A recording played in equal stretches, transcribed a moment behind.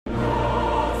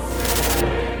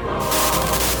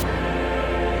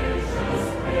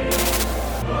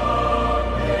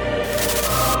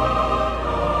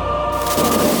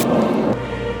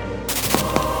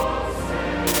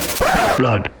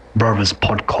Blood Brothers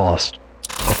podcast,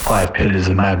 a Five Pillars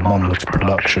of Mad Monolith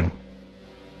production.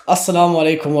 Assalamu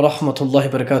alaikum wa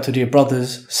rahmatullahi wa barakatuh, dear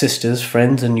brothers, sisters,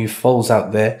 friends, and you foes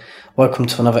out there. Welcome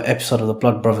to another episode of the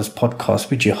Blood Brothers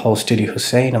podcast with your host, Didi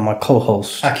Hussein, and my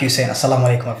co-host, Aki Hussein. Assalamu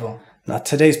alaikum, everyone. Now,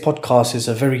 today's podcast is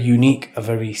a very unique, a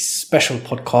very special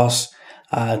podcast.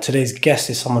 Today's guest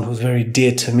is someone who's very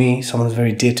dear to me, someone who's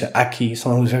very dear to Aki,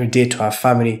 someone who's very dear to our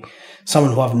family,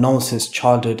 someone who I've known since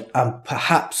childhood, and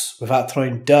perhaps, without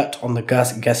throwing dirt on the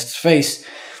guest's face,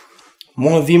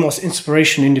 one of the most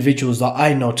inspirational individuals that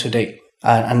I know to date.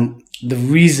 And the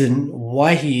reason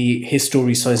why his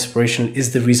story is so inspirational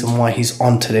is the reason why he's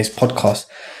on today's podcast.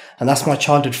 And that's my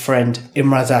childhood friend,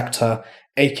 Imraz Akhtar,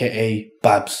 aka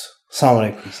Babs.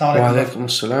 Assalamu alaikum. Assalamu alaikum. Walaikum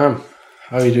assalam.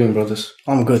 How are you doing, brothers?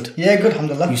 I'm good. Yeah, good,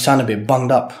 alhamdulillah. You sound a bit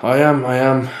bunged up. I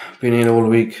am. Been here all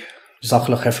week.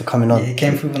 Jazakallah khair for coming on. Yeah, you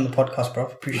came through on the podcast, bro.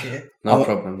 Appreciate it. No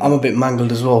problem. I'm a bit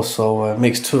mangled as well, so it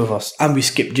makes two of us. And we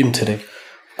skipped gym today.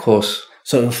 Of course.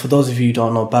 So for those of you who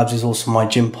don't know, Babs is also my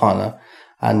gym partner.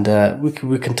 And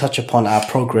we can touch upon our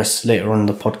progress later on in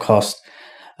the podcast.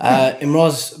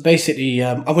 Imraz, basically,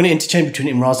 I'm going to interchange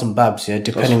between Imraz and Babs, yeah,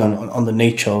 depending on the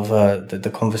nature of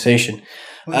the conversation.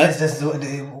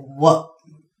 What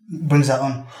brings that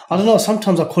on? I don't know,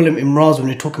 sometimes I call him Imraz when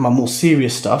we're talking about more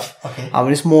serious stuff. Okay. I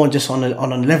mean, it's more just on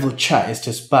a level chat, it's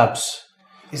just Babs.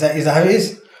 Is that how it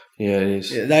is? Yeah, it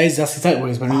is. Yeah, that's exactly what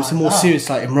it is. When it's more serious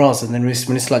like Imraz, and then when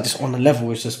it's like just on the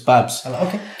level, it's just Babs.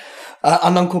 Okay.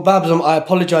 And Uncle Babs, I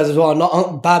apologize as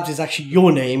well. Babs is actually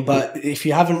your name, but if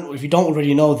you don't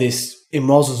already know this,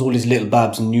 Imraz was always Little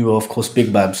Babs, and you were, of course,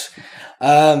 Big Babs.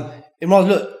 Imraz,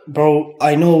 look, bro,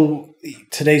 I know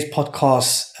today's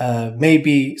podcast may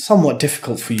be somewhat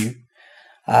difficult for you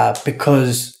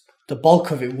because the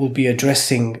bulk of it will be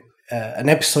addressing an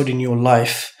episode in your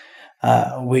life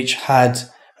which had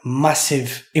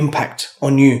massive impact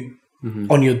on you,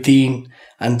 on your deen,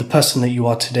 and the person that you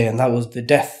are today. And that was the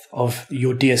death of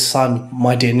your dear son,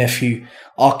 my dear nephew,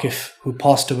 Akif, who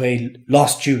passed away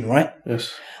last June, right?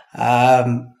 Yes.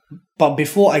 But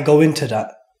before I go into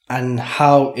that and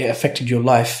how it affected your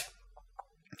life,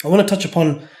 I want to touch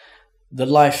upon the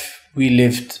life we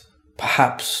lived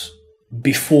perhaps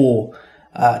before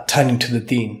turning to the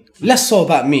deen. Less so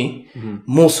about me,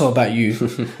 more so about you.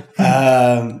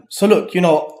 So look,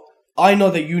 I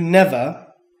know that you never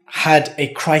had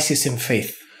a crisis in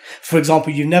faith. For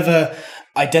example, you never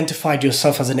identified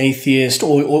yourself as an atheist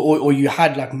or you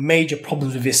had like major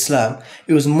problems with Islam.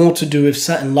 It was more to do with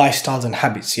certain lifestyles and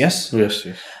habits, yes? Yes.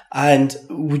 And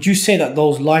would you say that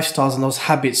those lifestyles and those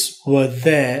habits were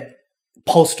there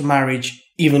post-marriage,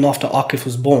 even after Akif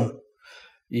was born?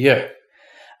 Yeah.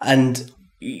 And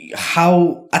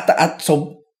how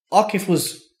so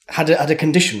Akif had a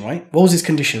condition, right? What was his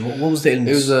condition? What was the illness?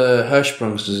 It was a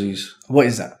Hirschsprung's disease. What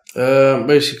is that?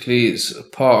 Basically, it's a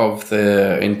part of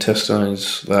the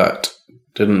intestines that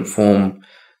didn't form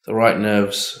the right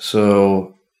nerves.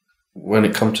 So when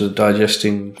it comes to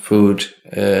digesting food,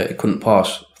 it couldn't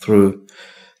pass through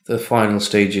the final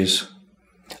stages.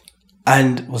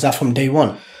 And was that from day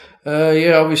one?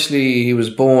 Yeah, obviously he was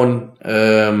born.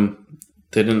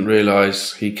 They didn't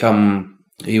realise he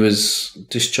was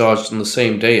discharged on the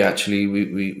same day. Actually,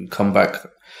 we come back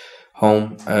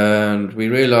home and we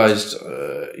realised,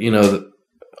 that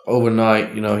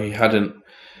overnight,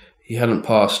 he hadn't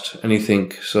passed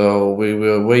anything. So we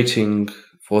were waiting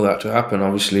for that to happen.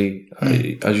 Obviously,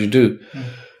 as you do.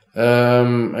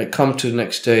 It come to the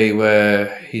next day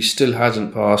where he still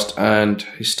hasn't passed and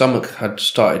his stomach had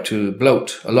started to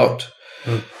bloat a lot.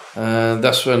 And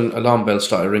that's when alarm bells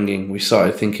started ringing. We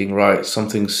started thinking, right,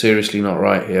 something's seriously not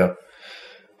right here.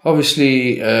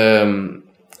 Obviously,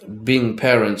 being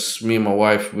parents, me and my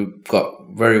wife, we got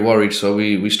very worried. So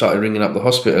we started ringing up the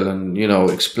hospital and,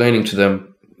 explaining to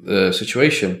them the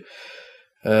situation.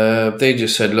 They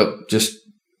just said, look, just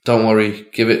don't worry,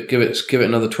 give it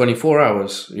another 24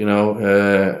 hours,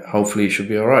 hopefully it should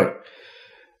be all right.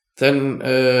 Then,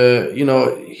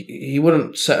 he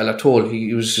wouldn't settle at all.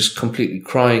 He was just completely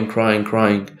crying.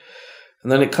 And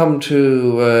then it come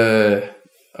to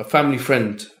a family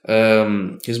friend.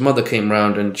 His mother came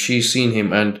round and she seen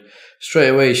him and straight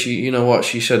away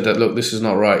she said that, look, this is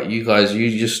not right. You guys,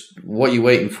 what are you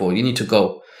waiting for? You need to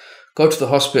go to the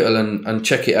hospital and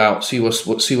check it out, see what's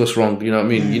wrong. You know what I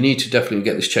mean? You need to definitely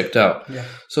get this checked out. Yeah.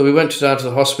 So we went down to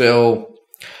the hospital,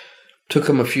 took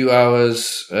them a few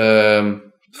hours.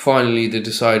 Finally, they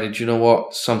decided,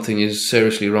 something is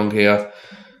seriously wrong here.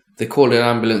 They called an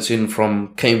ambulance in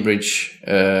from Cambridge,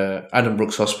 Adam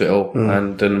Brooks Hospital,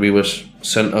 and then we were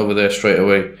sent over there straight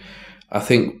away. I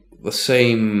think the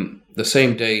same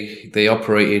day they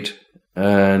operated,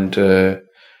 and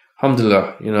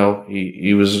alhamdulillah,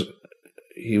 he was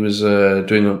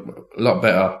doing a lot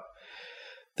better.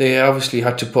 They obviously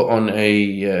had to put on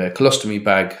a colostomy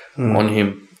bag on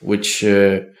him, which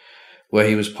where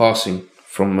he was passing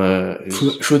from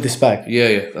through this bag.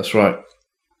 Yeah, that's right.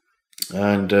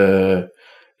 And So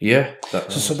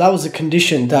that was a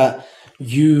condition that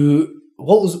you.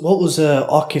 What was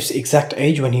Akif's exact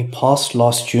age when he passed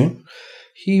last June?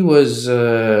 he was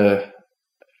a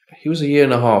year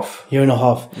and a half. Year and a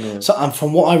half. Yeah. So, and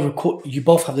from what I recall, you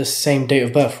both have the same date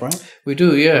of birth, right? We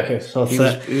do, yeah. Okay, so he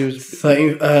was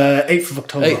 8th of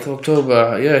October. 8th of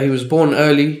October. Yeah, he was born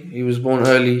early.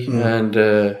 And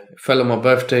fell on my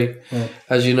birthday. Yeah.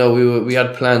 As you know, we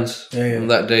had plans on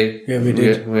that day. Yeah, we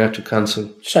did. We had to cancel.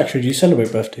 Just actually, do you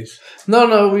celebrate birthdays?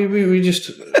 No, we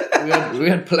just we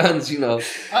had plans,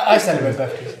 I celebrate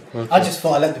birthdays. I just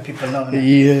thought I'd let the people know.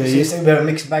 Yeah, We're a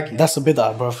mixed bag here. That's a bit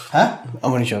that, bro. Huh?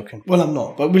 I'm only joking. Well, I'm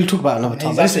not, but we'll talk about it another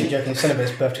time. He's actually joking. He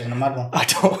celebrates birthdays and a mad one. I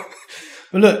don't.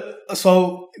 But look,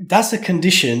 so that's a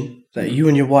condition that you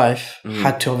and your wife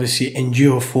had to obviously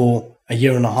endure for a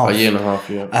year and a half. A year and a half,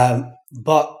 yeah.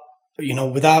 But,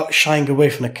 without shying away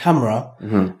from the camera,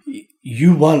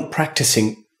 you weren't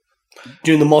practicing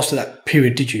during the most of that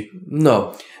period, did you?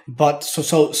 No. But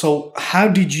so how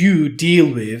did you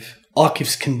deal with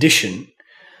Akif's condition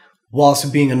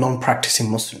whilst being a non-practicing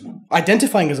Muslim?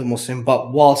 Identifying as a Muslim,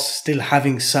 but whilst still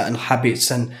having certain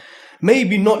habits and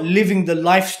maybe not living the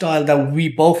lifestyle that we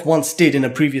both once did in a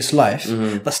previous life,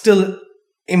 but still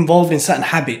involved in certain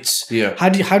habits. Yeah.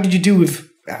 How did you deal with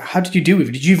it? Did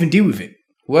you even deal with it?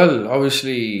 Well,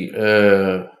 obviously,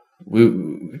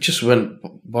 we just went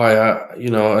by,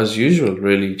 as usual,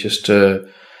 really. Just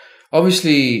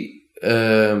obviously,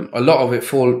 a lot of it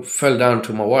fell down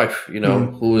to my wife,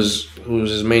 who was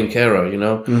his main carer.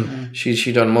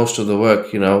 She done most of the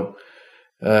work, and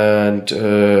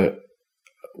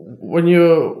when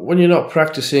you're not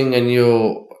practicing and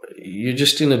you're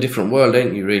just in a different world,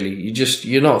 ain't you? Really,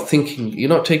 you're not thinking, you're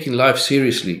not taking life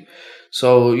seriously.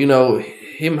 So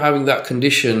him having that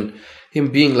condition, him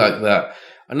being like that,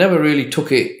 I never really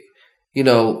took it,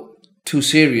 too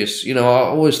serious. I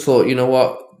always thought,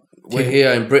 what, we're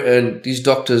here in Britain, these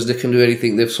doctors, they can do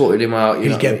anything, they've sorted him out.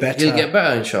 He'll get better. He'll get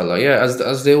better, inshallah. Yeah,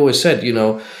 as they always said,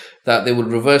 that they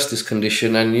would reverse this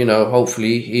condition and,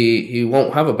 hopefully he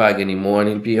won't have a bag anymore and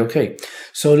he'll be okay.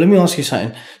 So let me ask you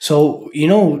something. So,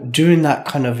 during that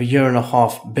kind of a year and a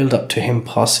half build up to him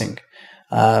passing,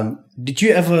 did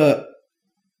you ever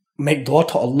make dua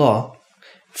to Allah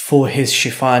for his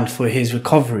shifa and for his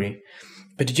recovery?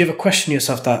 But did you ever question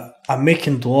yourself that I'm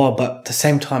making dua, but at the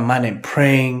same time, man ain't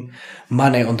praying,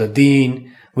 man ain't on the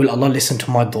deen, will Allah listen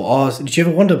to my du'as? Did you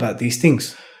ever wonder about these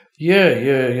things? Yeah.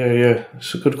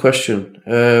 It's a good question.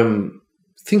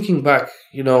 Thinking back,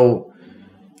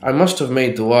 I must have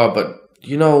made dua, but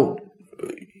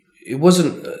it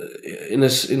wasn't in a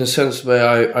sense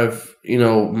where I've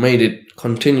made it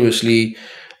continuously.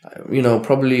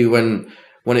 Probably when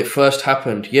it first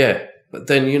happened, yeah. But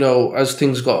then as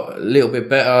things got a little bit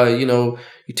better, you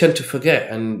tend to forget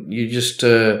and you just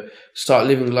start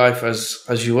living life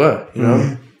as you were.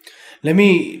 Let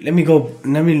me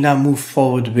now move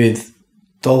forward with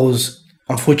those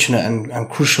unfortunate and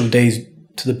crucial days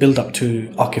to the build up to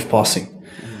Akif passing.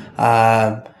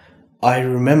 I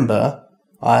remember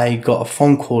I got a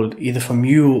phone call either from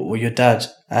you or your dad,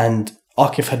 and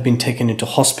Akif had been taken into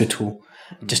hospital.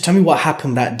 Just tell me what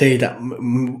happened that day that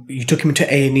you took him into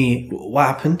A&E. What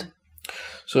happened?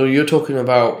 So you're talking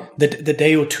about the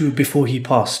day or two before he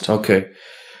passed. Okay.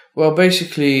 Well,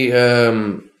 basically,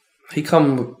 he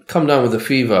come down with a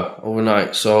fever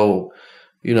overnight. So,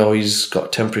 he's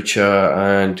got temperature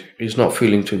and he's not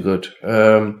feeling too good.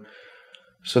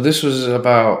 So this was the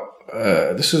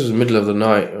middle of the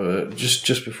night,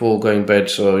 just before going bed.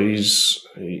 So he's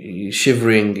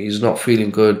shivering. He's not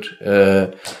feeling good.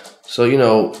 So, we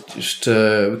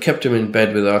kept him in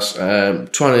bed with us,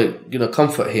 trying to,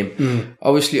 comfort him.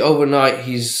 Obviously, overnight,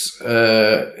 he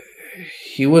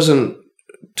wasn't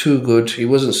too good. He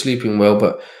wasn't sleeping well,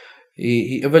 but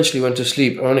he eventually went to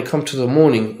sleep. And when it come to the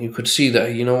morning, you could see that,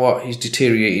 he's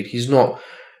deteriorated. He's not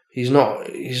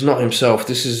himself.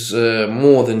 This is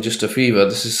more than just a fever.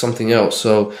 This is something else.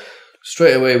 So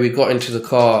straight away, we got into the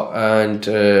car and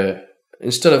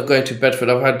instead of going to Bedford,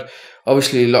 I've had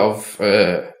obviously a lot of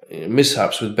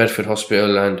mishaps with Bedford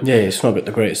Hospital, and it's not the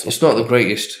greatest. It's not the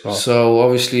greatest. Oh. So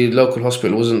obviously, local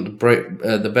hospital wasn't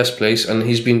the best place, and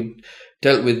he's been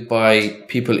dealt with by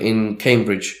people in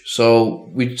Cambridge. So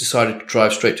we decided to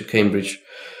drive straight to Cambridge.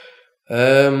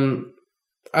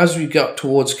 As we got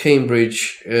towards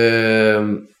Cambridge, we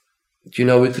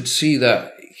could see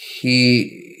that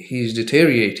he's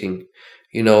deteriorating.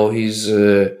 You know, he's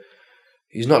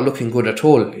not looking good at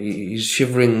all. He's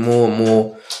shivering more and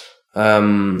more.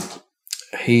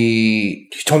 You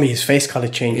told me his face color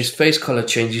changed. His face color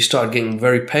changed. He started getting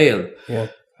very pale. Yeah.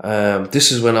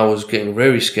 This is when I was getting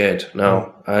very scared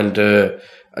now. And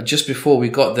just before we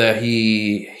got there,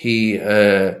 he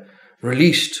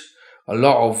released a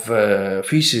lot of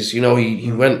feces. You know,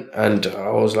 he went, and I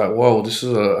was like, whoa, this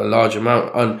is a large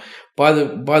amount. And by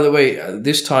the way,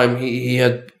 this time he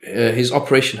had his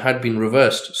operation had been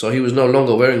reversed, so he was no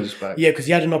longer wearing this bag. Yeah, because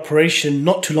he had an operation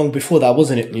not too long before that,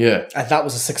 wasn't it? Yeah. And that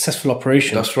was a successful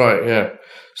operation. That's right, yeah.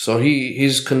 So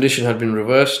his condition had been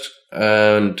reversed,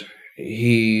 and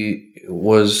he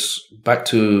was back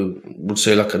to, would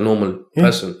say, like a normal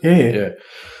person. Yeah.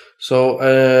 So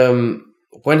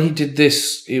when he did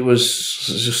this, it was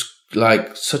just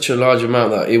like such a large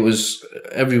amount that it was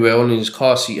everywhere, on his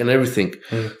car seat and everything.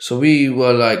 So we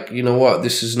were like, you know what,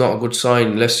 this is not a good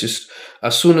sign. Let's just,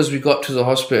 as soon as we got to the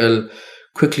hospital,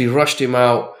 quickly rushed him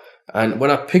out. And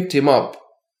when I picked him up,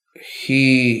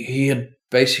 he had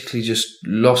basically just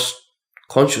lost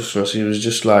consciousness. He was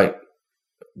just like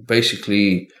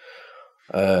basically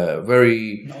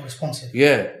very Not responsive.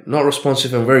 not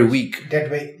responsive and very weak. Dead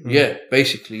weight. Yeah,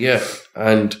 basically, yeah.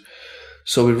 And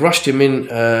so we rushed him in.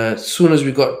 As soon as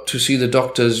we got to see the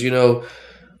doctors, you know,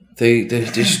 they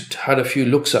just had a few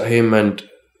looks at him, and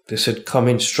they said, come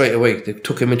in straight away. They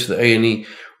took him into the A&E.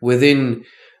 Within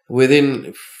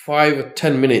 5 or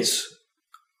 10 minutes,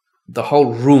 the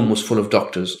whole room was full of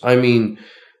doctors. I mean,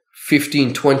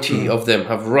 15, 20 of them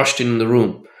have rushed in the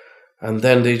room. And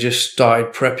then they just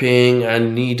started prepping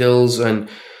and needles, and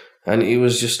it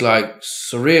was just like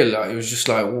surreal. Like, it was just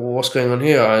like, what's going on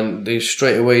here? And they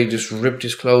straight away just ripped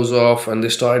his clothes off, and they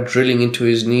started drilling into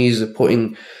his knees. They're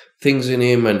putting things in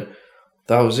him, and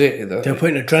that was it. They were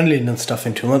putting adrenaline and stuff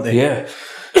into him, weren't they? Yeah.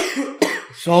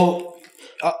 So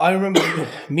I remember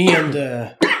me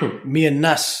and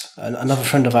Nas, another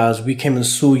friend of ours, we came and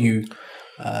saw you.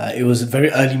 It was a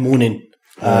very early morning.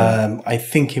 I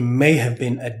think it may have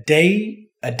been a day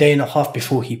and a half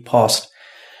before he passed,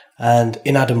 and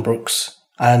in Addenbrooke's,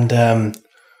 and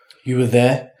you were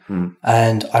there,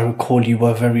 and I recall you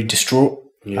were very distraught.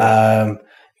 Yeah.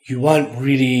 You weren't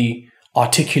really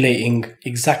articulating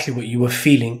exactly what you were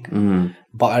feeling,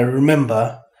 but I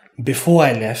remember before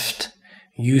I left,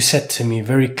 you said to me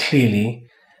very clearly,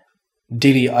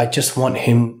 Dilly, I just want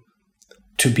him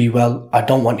to be well. I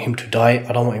don't want him to die.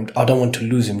 I don't want to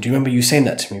lose him. Do you remember you saying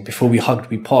that to me before we hugged,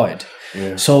 we parted?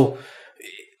 Yeah. So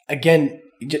again,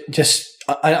 just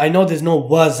I know there's no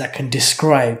words that can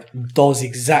describe those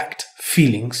exact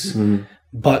feelings,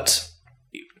 but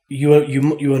you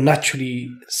were naturally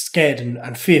scared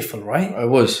and fearful, right? I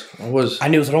was.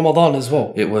 And it was Ramadan as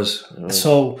well. It was.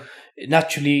 So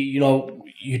naturally, you know,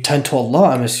 you turn to Allah,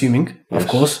 I'm assuming, of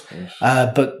course.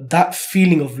 Yes. But that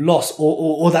feeling of loss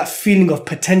or that feeling of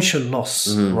potential loss,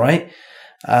 right?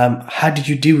 How did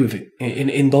you deal with it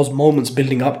in those moments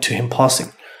building up to him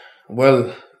passing?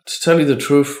 Well, to tell you the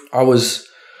truth,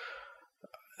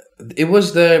 it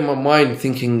was there in my mind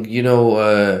thinking, you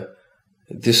know,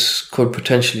 this could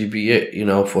potentially be it, you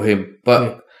know, for him.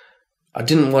 But I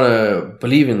didn't want to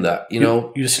believe in that, you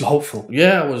know. You're still hopeful?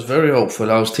 Yeah, I was very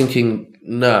hopeful. I was thinking,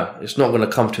 nah, it's not going to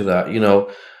come to that, you know.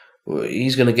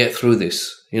 He's going to get through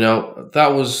this, you know.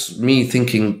 That was me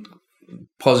thinking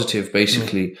positive,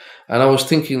 basically. And I was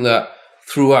thinking that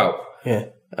throughout. Yeah.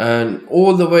 And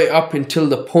all the way up until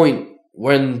the point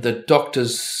when the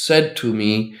doctors said to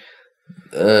me,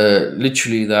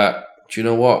 literally that, do you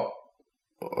know what?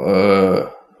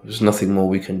 There's nothing more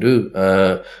we can do.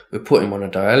 We put him on a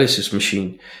dialysis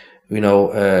machine. You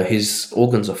know, his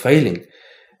organs are failing.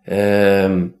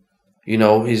 You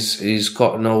know, he's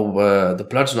got no, the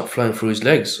blood's not flowing through his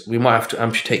legs. We might have to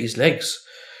amputate his legs.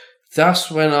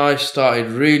 That's when I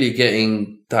started really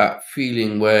getting that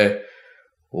feeling where,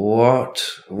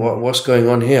 what's going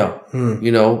on here?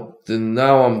 You know, then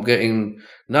now I'm getting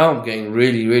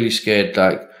really, really scared.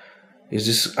 Like, is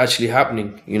this actually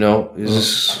happening? You know, is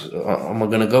this, am I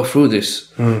going to go through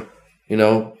this? You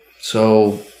know,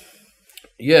 so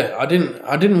yeah, I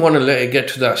didn't want to let it get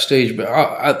to that stage. But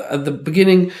at the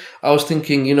beginning, I was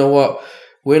thinking, you know what,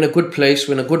 we're in a good place.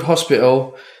 We're in a good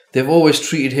hospital. They've always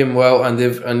treated him well,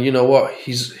 and you know what,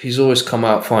 he's always come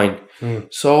out fine.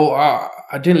 So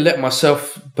I didn't let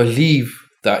myself believe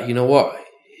that, you know what,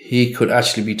 he could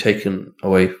actually be taken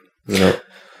away, you know.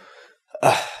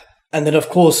 And then, of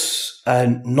course,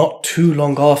 not too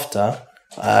long after,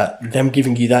 them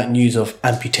giving you that news of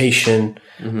amputation,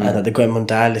 that they got him on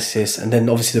dialysis, and then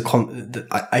obviously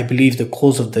I believe the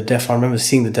cause of the death, I remember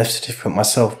seeing the death certificate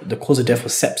myself, the cause of death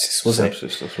was sepsis, wasn't it?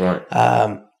 Sepsis, that's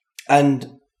right.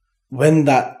 And when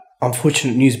that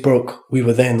unfortunate news broke, we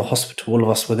were there in the hospital, all of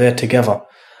us were there together.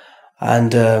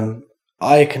 And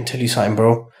I can tell you something,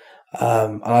 bro,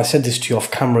 and I said this to you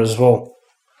off camera as well.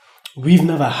 We've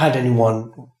never had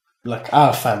anyone, like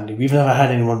our family, we've never had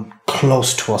anyone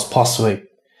close to us pass away.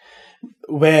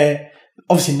 Where,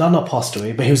 obviously Nana passed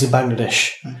away, but he was in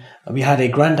Bangladesh. We had a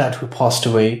granddad who passed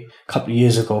away a couple of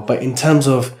years ago, but in terms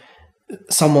of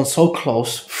someone so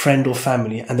close, friend or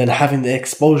family, and then having the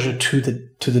exposure to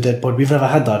the dead body, we've never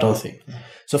had that, I don't think.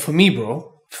 So for me,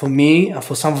 bro, for me and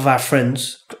for some of our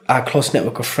friends, our close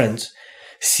network of friends,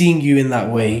 seeing you in that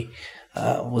way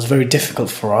was very difficult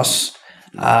for us.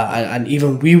 And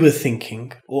even we were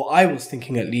thinking, or I was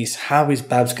thinking at least, how is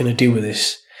Babs going to deal with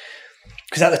this?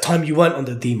 Because at the time you weren't on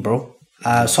the deen, bro.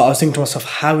 So I was thinking to myself,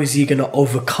 how is he going to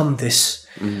overcome this?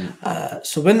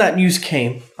 So when that news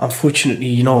came, unfortunately,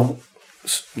 you know,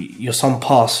 your son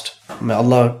passed. May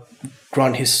Allah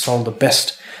grant his soul the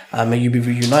best. May you be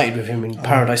reunited with him in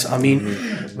paradise. I mean,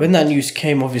 when that news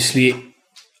came, obviously,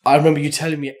 I remember you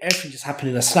telling me everything just happened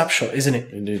in a snapshot, isn't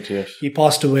it? Indeed, yes. He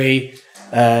passed away,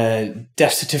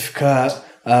 death certificate,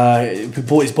 we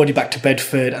brought his body back to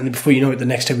Bedford, and then before you know it, the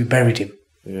next day we buried him.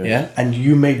 Yeah? And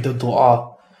you made the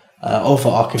dua over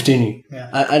Akif, didn't you? Yeah.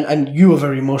 And you were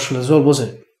very emotional as well,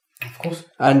 wasn't it? Of course.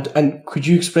 And could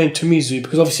you explain to me, Zui,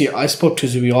 because obviously I spoke to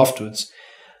Zui afterwards,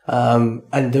 and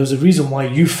there was a reason why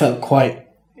you felt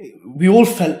we all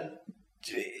felt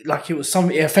like it was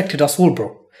something, it affected us all,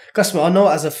 bro. Because I know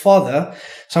as a father,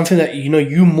 something that, you know,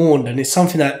 you mourned, and it's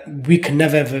something that we can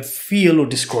never ever feel or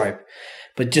describe.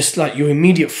 But just like your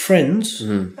immediate friends,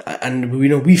 and we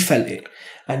know we felt it,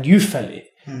 and you felt it.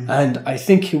 And I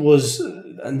think it was,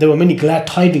 and there were many glad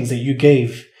tidings that you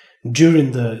gave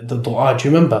during the dua. Do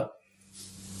you remember?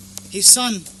 His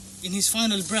son, in his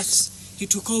final breaths, he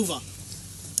took over.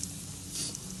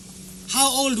 How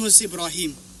old was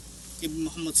Ibrahim ibn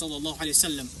Muhammad sallallahu alayhi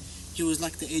wasallam? He was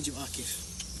like the age of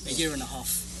Akif, a year and a half.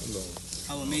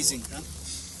 How amazing, huh?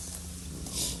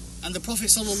 And the Prophet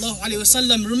sallallahu alayhi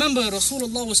wasallam, remember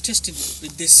Rasulullah was tested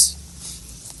with this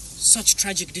such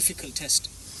tragic, difficult test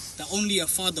that only a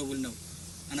father will know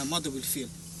and a mother will feel.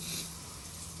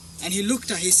 And he looked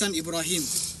at his son Ibrahim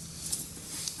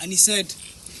and he said,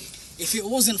 if it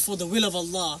wasn't for the will of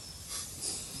Allah,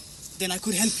 then I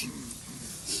could help you.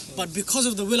 But because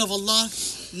of the will of Allah,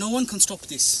 no one can stop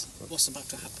this, what's about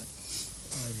to happen.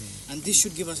 And this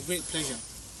should give us great pleasure,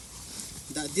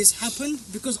 that this happened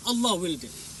because Allah willed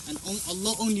it. And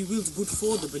Allah only wills good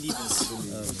for the believers.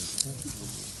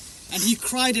 And he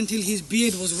cried until his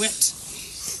beard was wet.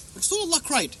 Rasulullah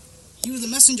cried. He was the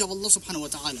messenger of Allah subhanahu wa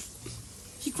ta'ala.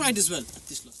 He cried as well at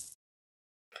this loss.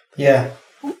 Yeah.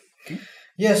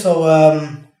 Yeah, so,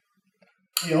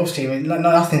 obviously, I mean,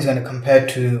 nothing's going to compare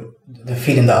to the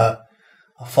feeling that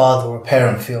a father or a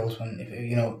parent feels when,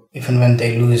 if and when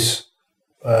they lose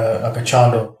like a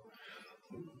child or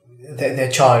their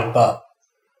child. But,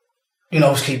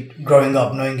 obviously, growing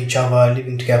up, knowing each other,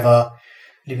 living together,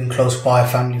 living close by,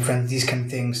 family, friends, these kind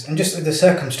of things, and just the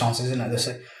circumstances, isn't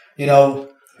it?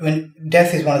 When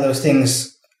death is one of those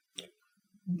things,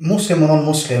 Muslim or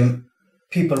non-Muslim,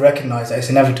 people recognize that it's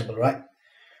inevitable, right?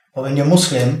 But when you're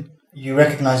Muslim, you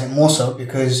recognize it more so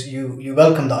because you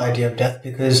welcome the idea of death,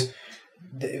 because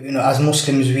as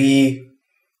Muslims we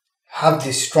have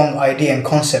this strong idea and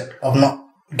concept of not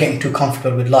getting too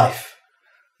comfortable with life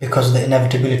because of the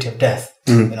inevitability of death,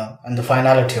 and the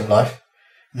finality of life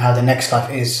and how the next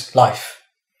life is life.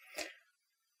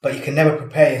 But you can never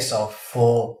prepare yourself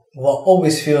for what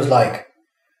always feels like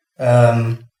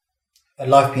a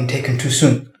life being taken too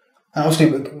soon. And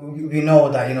obviously we know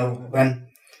that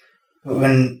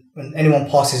when anyone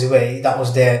passes away, that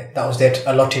was their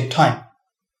allotted time.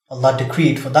 Allah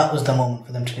decreed for that was the moment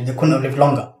for them to live. They couldn't have lived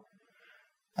longer,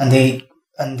 and they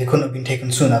couldn't have been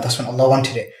taken sooner. That's when Allah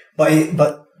wanted it.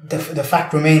 But the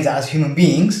fact remains that as human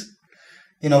beings,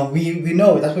 we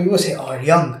know, that's what we always say,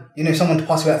 young. If someone to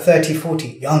pass away at 30,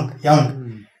 40, young.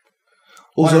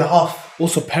 Also, 1.5.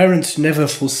 Also, parents never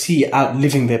foresee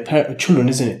outliving their children,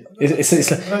 isn't it? It's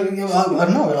like, I don't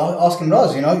know. I'll ask him,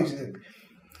 Raz.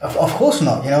 Of course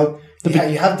not.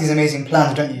 You have these amazing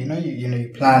plans, don't you? You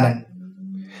plan and.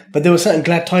 But there were certain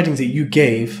glad tidings that you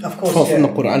gave, of course, from the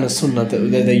Quran and Sunnah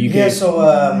that you gave. Yeah.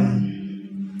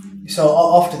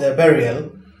 So after the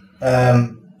burial,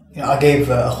 I gave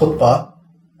a khutbah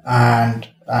and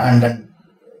then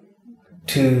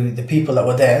to the people that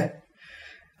were there,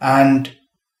 and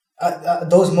at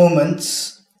those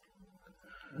moments,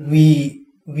 we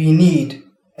need,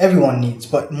 everyone needs,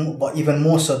 but even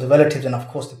more so the relatives and of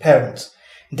course the parents.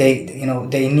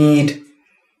 They need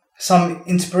some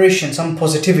inspiration, some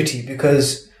positivity,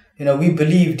 because we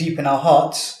believe deep in our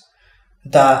hearts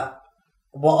that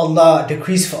what Allah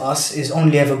decrees for us is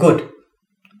only ever good.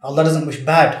 Allah doesn't wish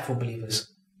bad for believers.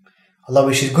 Allah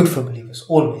wishes good for believers,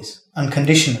 always,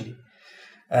 unconditionally.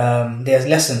 There's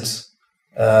lessons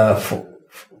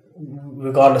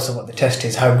regardless of what the test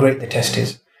is, how great the test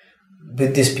is.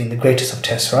 With this being the greatest of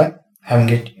tests, right? Having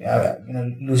it,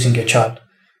 losing your child,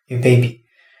 your baby.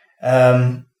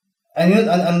 And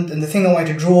the thing I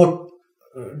wanted to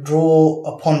draw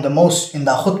upon the most in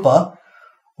that khutbah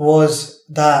was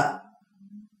that,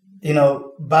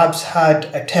 Babs had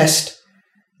a test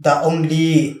that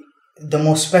only the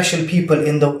most special people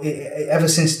ever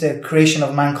since the creation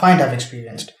of mankind have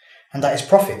experienced, and that is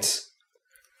prophets.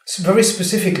 Very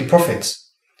specifically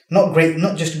prophets, not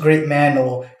just great men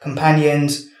or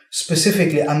companions,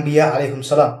 specifically Anbiya alayhim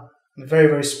salam. A very,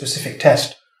 very specific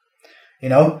test. Do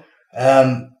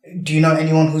you know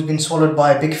anyone who's been swallowed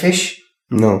by a big fish?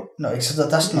 No. No, so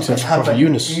that's not going to Prophet happen.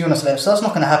 Yunus. So that's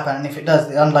not going to happen, and if it does,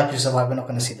 they're unlikely to survive. We're not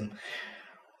going to see them.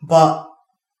 But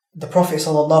the Prophet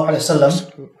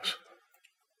ﷺ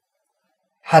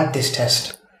had this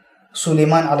test.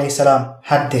 Sulaiman alayhi salam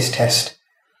had this test.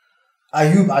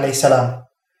 Ayub alayhi salam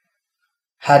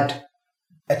had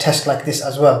a test like this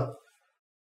as well.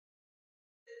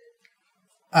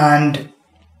 And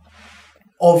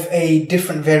of a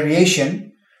different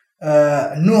variation,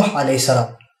 Nuh alayhi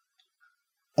salam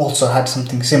also had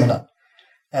something similar,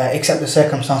 except the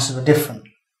circumstances were different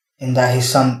in that his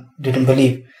son didn't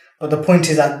believe. But the point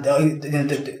is that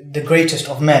the greatest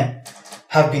of men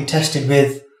have been tested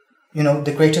with,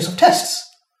 the greatest of tests.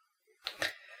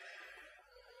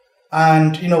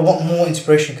 And, what more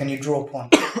inspiration can you draw upon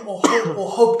or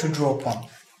hope to draw upon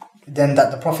than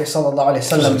that the Prophet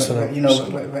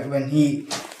ﷺ, when he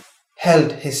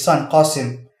held his son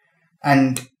Qasim,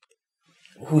 and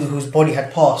whose body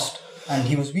had passed, and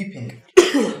he was weeping,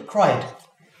 cried.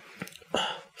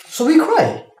 So we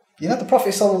cry. The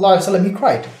Prophet ﷺ, he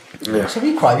cried. Yeah. So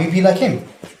we cry. We be like him.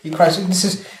 He cried. So this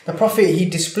is the Prophet. He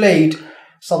displayed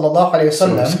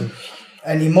ﷺ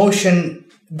an emotion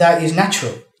that is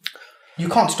natural. You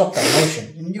can't stop that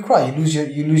emotion. You cry. You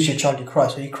lose your child. You cry.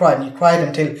 So he cried, and he cried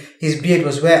until his beard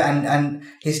was wet, and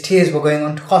his tears were going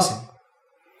on to Qasim.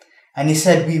 And he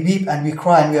said, "We weep and we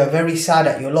cry, and we are very sad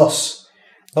at your loss,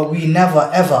 but we never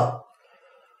ever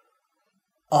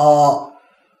are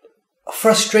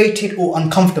frustrated or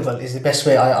uncomfortable," is the best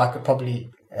way I could probably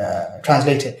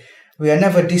translate it. We are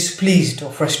never displeased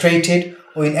or frustrated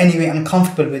or in any way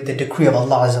uncomfortable with the decree of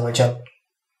Allah Azza wa Jal.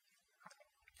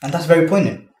 And that's very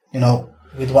poignant,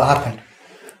 with what happened.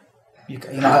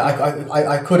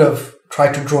 I could have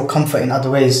tried to draw comfort in other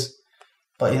ways,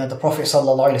 but the Prophet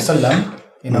Sallallahu Alaihi Wasallam,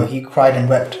 he cried and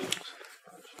wept.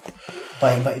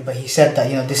 But he said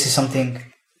that, this is something,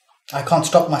 I can't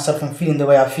stop myself from feeling the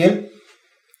way I feel,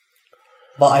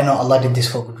 but I know Allah did this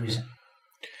for a good reason.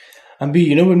 And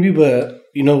B, when we were,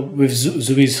 with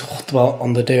Zubi's khutbah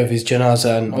on the day of his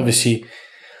janazah, and obviously,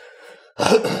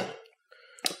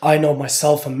 I know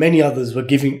myself and many others were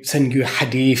sending you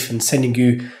hadith and sending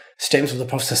you statements of the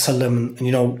Prophet ﷺ,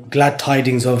 and glad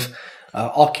tidings of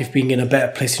Akif being in a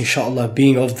better place, inshallah,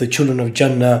 being of the children of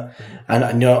Jannah,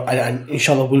 and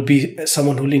inshallah will be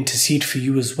someone who will intercede for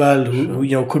you as well,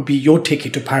 who could be your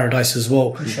ticket to paradise as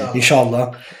well,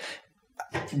 inshallah.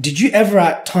 Did you ever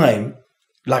at time,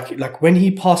 like when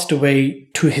he passed away,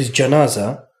 to his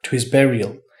janazah, to his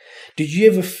burial, did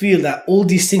you ever feel that all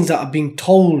these things that are being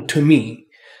told to me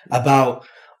about,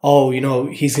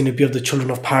 he's going to be of the children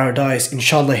of paradise,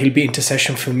 inshallah he'll be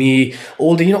intercession for me,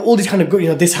 all these kind of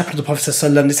good, this happened to the Prophet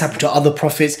ﷺ, this happened to other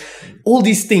prophets, all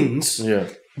these things,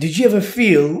 did you ever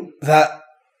feel that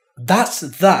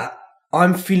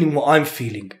I'm feeling what I'm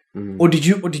feeling? Or did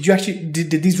you actually,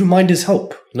 did these reminders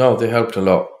help? No, they helped a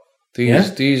lot.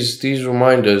 These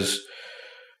reminders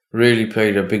really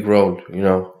played a big role, in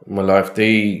my life.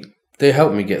 They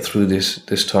helped me get through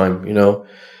this time,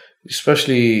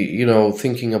 especially,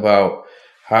 thinking about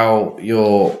how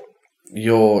your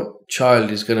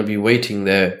child is going to be waiting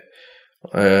there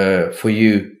for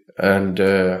you, and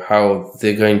how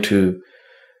they're going to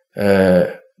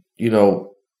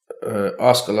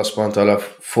ask Allah subhanahu wa ta'ala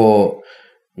for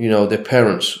their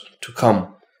parents to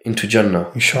come into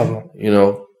Jannah, inshallah.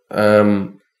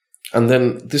 And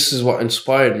then this is what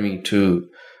inspired me to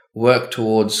work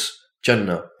towards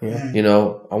Jannah.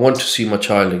 I want to see my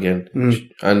child again,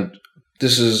 and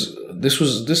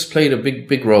this played a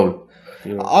big role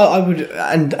I would,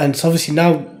 and so obviously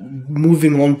now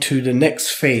moving on to the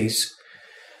next phase,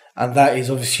 and that is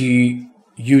obviously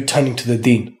you turning to the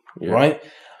Deen, right?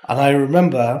 And I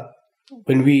remember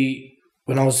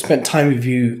when I was spent time with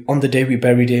you on the day we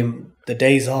buried him, the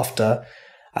days after,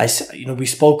 we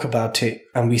spoke about it,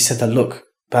 and we said that, look,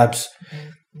 Babs,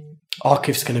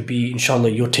 Akif's going to be, inshallah,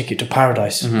 your ticket to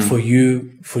paradise for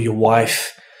you, for your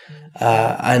wife,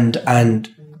 and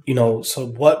so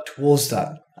work towards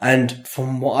that. And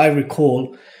from what I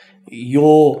recall,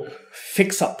 your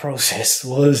fix-up process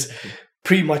was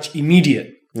pretty much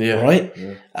immediate, right?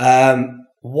 Yeah.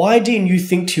 Why didn't you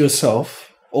think to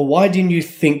yourself,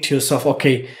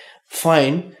 okay,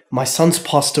 fine, my son's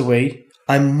passed away,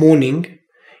 I'm mourning,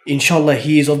 inshallah,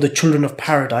 he is of the children of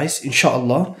paradise,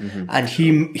 inshallah, and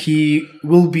he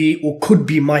will be or could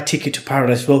be my ticket to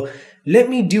paradise. Well, let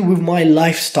me deal with my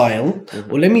lifestyle,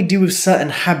 or let me deal with certain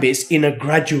habits in a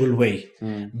gradual way,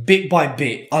 bit by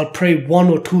bit. I'll pray 1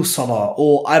 or 2 salah,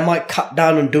 or I might cut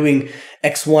down on doing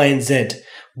X, Y, and Z.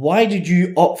 Why did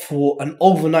you opt for an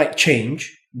overnight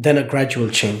change than a gradual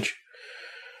change?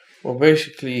 Well,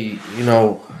 basically,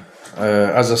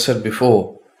 as I said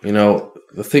before,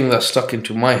 the thing that stuck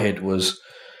into my head was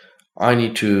I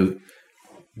need to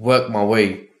work my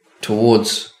way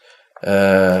towards,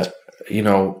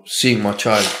 seeing my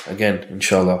child again,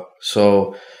 inshallah.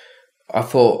 So I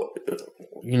thought,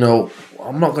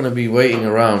 I'm not going to be waiting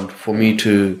around for me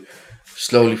to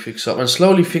slowly fix up. And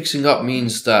slowly fixing up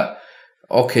means that,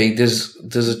 okay,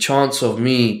 there's a chance of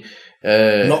me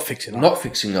not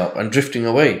fixing up and drifting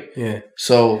away. Yeah.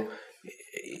 So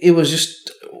it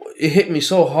hit me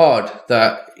so hard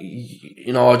that,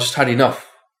 I just had enough.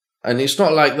 And it's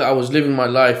not like that I was living my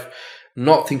life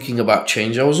not thinking about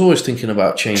change. I was always thinking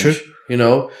about change. True.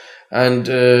 And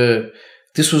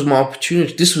this was my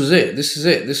opportunity. This was it. This is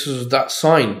it. This was that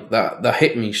sign that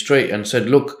hit me straight and said,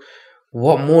 look,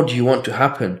 what more do you want to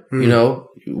happen?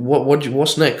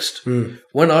 What's next?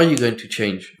 When are you going to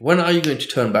change? When are you going to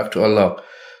turn back to Allah?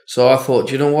 So I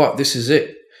thought, you know what? This is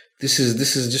it. This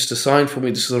is just a sign for me.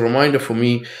 This is a reminder for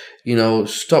me.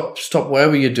 Stop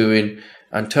whatever you're doing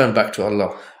and turn back to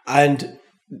Allah. And,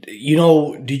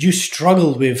 did you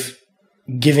struggle with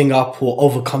giving up or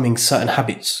overcoming certain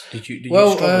habits? Did you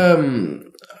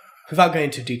struggle? Without going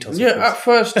into details. Yeah, at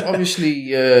first,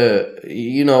 obviously,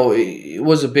 it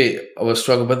was a bit of a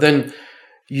struggle. But then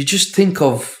you just think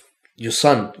of your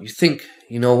son. You think,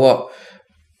 you know what?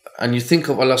 And you think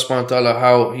of Allah subhanahu wa ta'ala,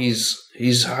 how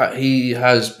He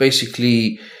has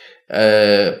basically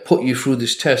put you through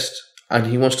this test, and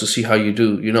He wants to see how you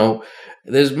do.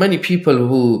 There's many people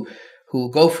who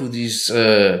go through these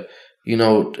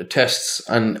tests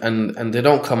and they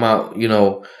don't come out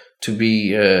to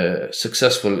be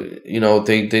successful.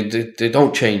 They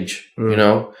don't change.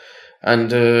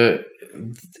 And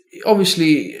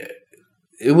obviously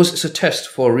it's a test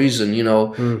for a reason.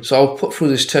 So I'll put through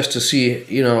this test to see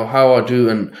how I do.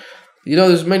 And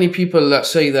there's many people that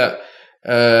say that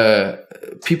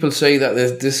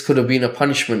this could have been a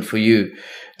punishment for you,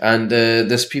 and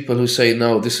there's people who say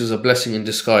no, this is a blessing in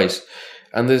disguise.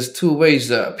 And there's 2 ways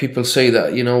that people say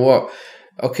that. You know what?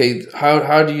 Okay,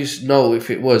 how do you know if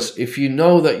it was? If you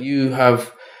know that you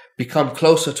have become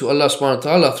closer to Allah subhanahu wa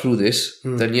ta'ala through this,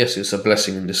 then yes, it's a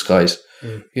blessing in disguise.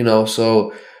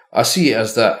 So I see it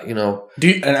as that.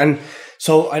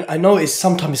 So I know it's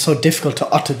sometimes so difficult to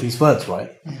utter these words,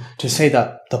 right? To say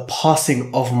that the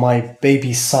passing of my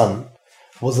baby son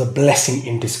was a blessing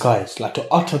in disguise. Like, to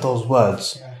utter those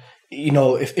words.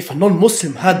 If a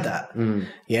non-Muslim had that,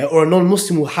 or a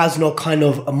non-Muslim who has no kind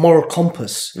of a moral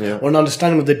compass or an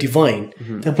understanding of the divine,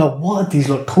 they'll be like, what are these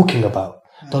lot talking about?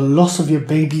 The loss of your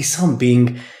baby son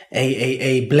being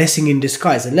a blessing in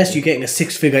disguise. Unless you're getting a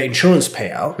 6-figure insurance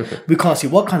payout, we can't see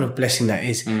what kind of blessing that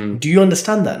is. Do you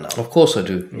understand that now? Of course I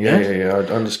do. Yeah, I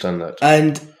understand that.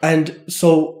 And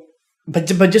so, but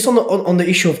just on the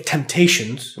issue of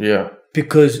temptations,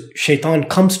 because shaitan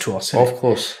comes to us. Of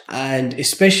course. And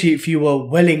especially if you were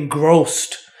well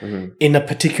engrossed in a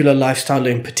particular lifestyle,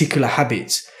 in particular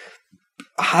habits,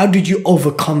 how did you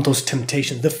overcome those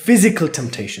temptations, the physical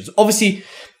temptations? Obviously,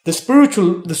 the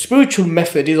spiritual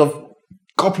method is of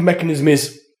coping mechanism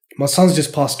is, my son's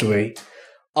just passed away.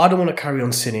 I don't want to carry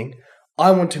on sinning.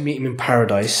 I want to meet him in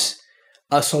paradise.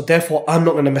 So therefore, I'm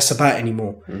not going to mess about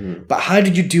anymore. But how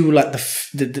did you deal with like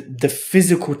the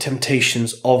physical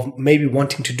temptations of maybe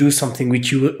wanting to do something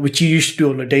which you used to do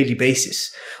on a daily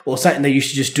basis, or something that you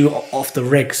should just do off the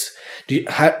regs?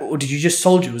 Or did you just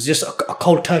soldier? It was just a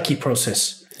cold turkey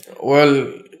process?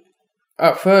 Well,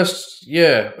 At first,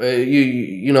 yeah,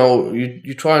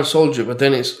 you try and soldier it, but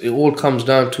then it all comes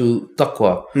down to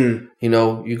taqwa. You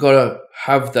know, you gotta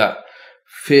have that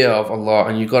fear of Allah,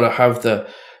 and you gotta have the,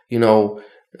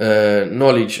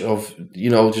 knowledge of,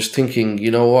 just thinking,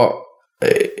 you know what,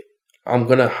 I'm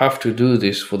gonna have to do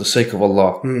this for the sake of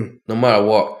Allah, no matter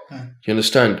what. You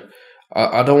understand?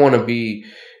 I don't want to be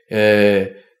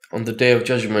on the day of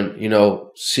judgment,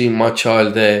 seeing my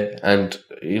child there, and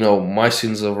my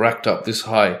sins are racked up this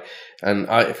high, and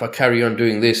if I carry on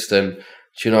doing this, then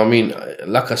do you know what I mean?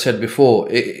 Like I said before,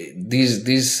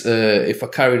 if I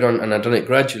carried on and I done it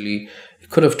gradually, it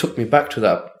could have took me back to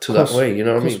that way. You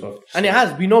know what I mean? And it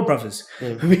has. We know brothers.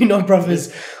 We know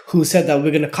brothers who said that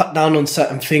we're going to cut down on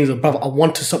certain things. Or, brother, I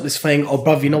want to stop this thing. Or,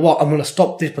 brother, you know what? I'm going to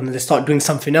stop this. But then they start doing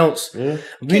something else.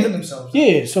 Killing themselves.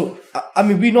 Yeah. So, I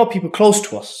mean, we know people close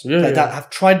to us that have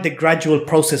tried the gradual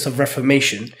process of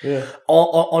reformation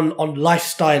on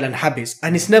lifestyle and habits.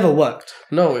 And it's never worked.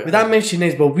 No. Without mentioning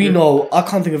names, but we know, I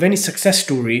can't think of any success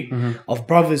story of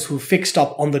brothers who fixed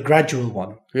up on the gradual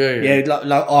one. Yeah.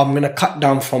 Like I'm going to cut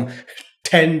down from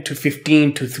 10 to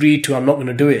 15 to 3 to I'm not going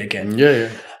to do it again. Yeah.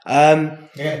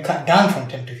 You're going to cut down from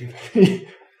 10 to 15.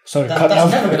 Sorry,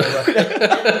 That's never going to work.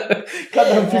 cut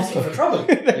down You're asking for trouble.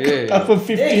 cut from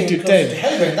 15 to 10.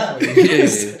 Hell going that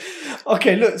way.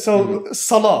 Okay, look, so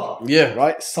Salah. Yeah.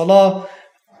 Right? Salah,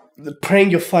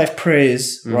 praying your 5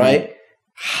 prayers, right?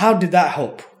 How did that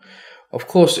help? Of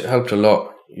course, it helped a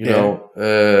lot. You know,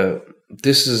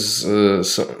 this is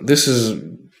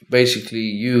basically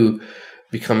you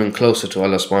becoming closer to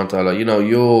Allah subhanahu wa ta'ala. You know,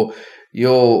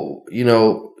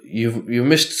 you've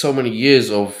missed so many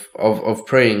years of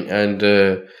praying, and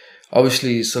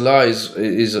obviously Salah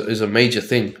is a major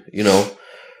thing,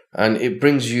 and it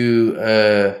brings you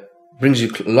a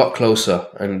lot closer,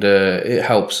 and it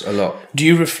helps a lot. Do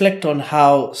you reflect on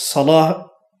how Salah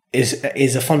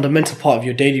is a fundamental part of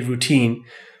your daily routine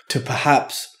to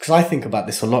perhaps, because I think about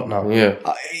this a lot now. Yeah.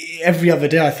 Every other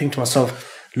day I think to myself,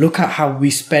 look at how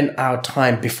we spent our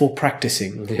time before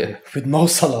practicing with no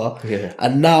Salah. Yeah.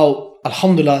 And now,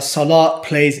 alhamdulillah, Salah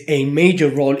plays a major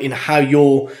role in how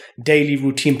your daily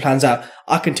routine plans out.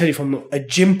 I can tell you from a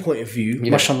gym point of view,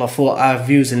 mashallah, for our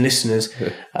viewers and listeners,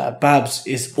 Babs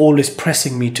is always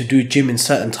pressing me to do gym in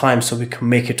certain times so we can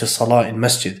make it to Salah in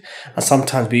masjid. And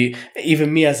sometimes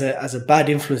even me as a bad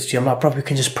influence to you, I'm like, bro, we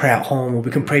can just pray at home, or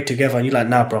we can pray together. And you're like,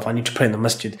 nah, bro, I need to pray in the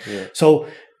masjid. Yeah. So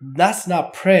that's now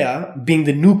prayer being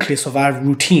the nucleus of our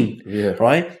routine,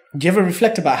 right? Do you ever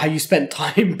reflect about how you spent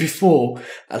time before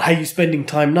and how you're spending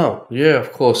time now? Yeah,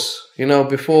 of course.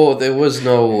 Before there was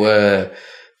no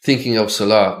thinking of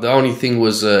Salah. The only thing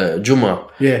was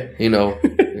Jummah. Yeah.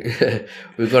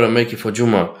 We've got to make it for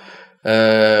Jummah.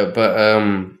 But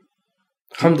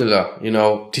alhamdulillah,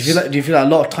 Do you feel like a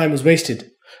lot of time was wasted?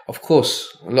 Of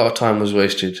course, a lot of time was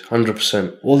wasted,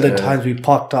 100%. All the times we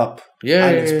parked up.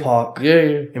 Allen's Park,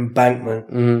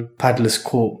 Embankment, Paddler's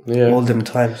Court, all them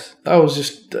times. That was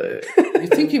just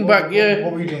thinking back.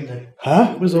 What were you doing there?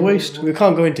 Huh? It was a waste. We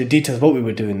can't go into details what we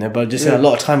were doing there, but just a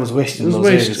lot of time was wasted. It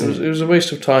was a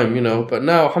waste of time, But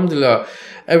now, alhamdulillah,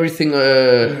 everything.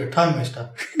 You're a time waster.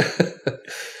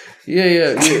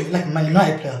 Yeah. Like a Man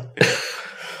United player.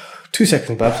 2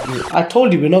 seconds, Babs. I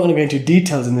told you we're not going to go into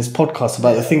details in this podcast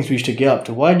about the things we used to get up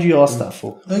to. Why did you ask that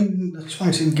for? That's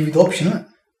fine. So give you the option, isn't it?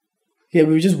 Yeah,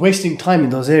 we were just wasting time in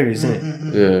those areas,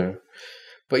 isn't it? Yeah.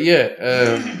 But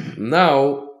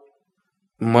now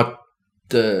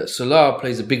the Salah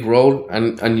plays a big role,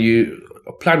 and you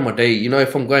plan my day.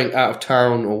 If I'm going out of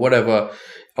town or whatever,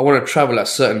 I want to travel at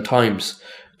certain times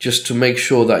just to make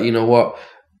sure that,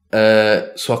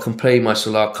 so I can play my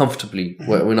Salah comfortably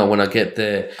when I get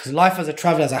there. Because life as a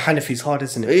traveller, as a Hanafi, is hard,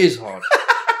 isn't it? It is hard.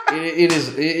 It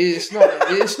is.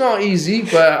 It's not easy,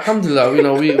 but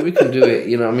alhamdulillah, we can do it.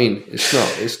 You know what I mean? It's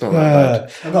not that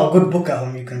bad. I've got a good book at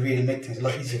home. You can really make things a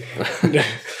lot easier.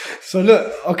 So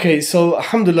look, okay. So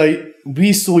alhamdulillah,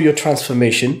 we saw your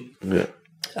transformation. Yeah.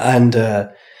 And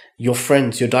your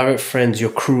friends, your direct friends,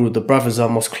 your crew, the brothers are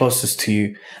most closest to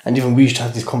you. And even we used to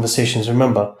have these conversations.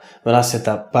 Remember when I said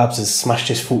that Babs has smashed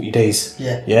his 40 days?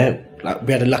 Yeah. Yeah. Like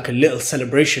we had a little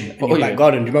celebration in your back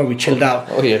garden. Remember we chilled out.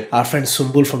 Oh yeah. Our friend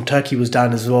Sumbul from Turkey was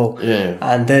down as well. Yeah.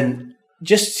 And then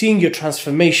just seeing your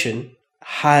transformation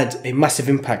had a massive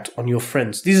impact on your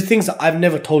friends. These are things that I've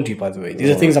never told you, by the way. These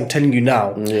are things I'm telling you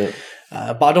now. Yeah.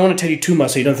 But I don't want to tell you too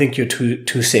much so you don't think you're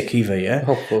too sick either, yeah?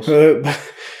 Of course.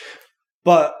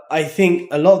 But I think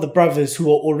a lot of the brothers who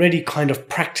are already kind of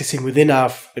practicing within our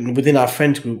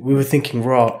friends group, we were thinking,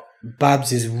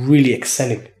 Babs is really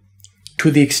excelling. To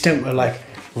the extent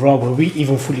where were we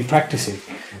even fully practicing?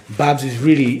 Babs is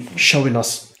really showing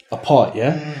us apart,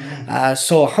 yeah?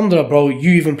 So, alhamdulillah, bro,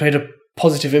 you even played a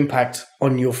positive impact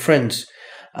on your friends.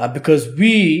 Because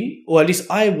we, or at least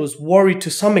I, was worried to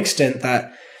some extent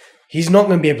that he's not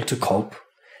going to be able to cope.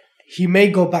 He may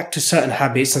go back to certain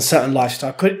habits and certain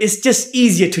lifestyle. 'Cause it's just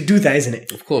easier to do that, isn't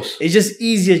it? Of course. It's just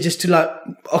easier just to like,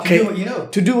 okay, do what you know.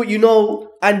 to do what you know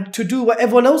and to do what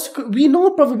everyone else. We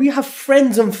know, brother, we have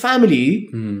friends and family,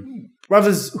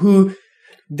 brothers who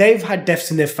they've had deaths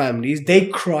in their families. They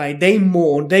cry, they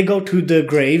mourn, they go to the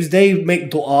graves, they make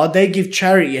dua, they give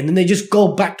charity, and then they just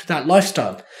go back to that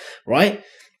lifestyle, right?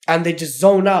 And they just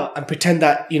zone out and pretend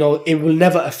that, you know, it will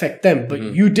never affect them. But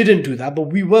you didn't do that. But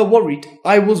we were worried.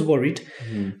 I was worried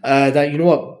that, you know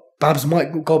what, Babs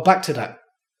might go back to that.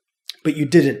 But you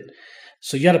didn't.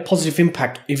 So you had a positive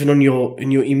impact even on your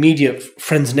immediate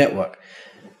friends network.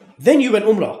 Then you went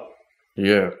Umrah,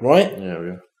 Yeah. right?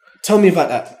 Yeah. Tell me about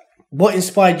that. What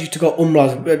inspired you to go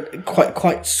Umrah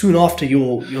quite soon after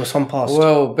your son passed?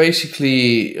 Well,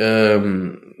 basically,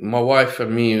 my wife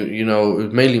and me, you know,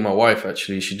 mainly my wife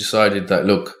actually, she decided that,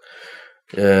 look,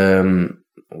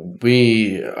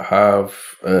 we have,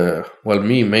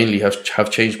 me mainly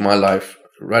have changed my life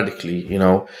radically, you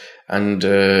know, and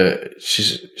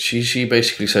she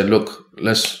basically said, look,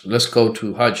 let's go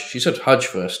to Hajj. She said Hajj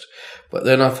first, but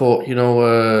then I thought, you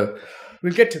know,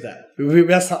 we'll get to that. We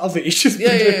have some other issues.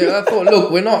 Yeah. I thought, look,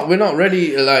 we're not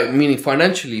ready, like, meaning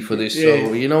financially for this.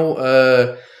 So, you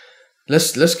know,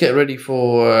 let's get ready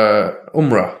for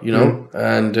Umrah, you know,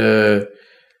 and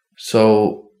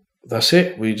so that's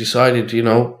it. We decided, you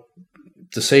know,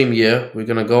 the same year we're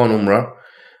gonna go on Umrah,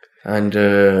 and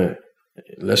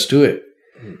let's do it.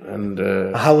 And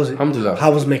how was it? Alhamdulillah.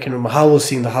 How was making Umrah? How was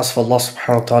seeing the house of Allah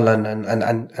subhanahu wa ta'ala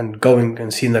and going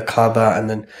and seeing the Kaaba and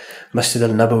then Masjid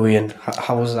al-Nabawi, and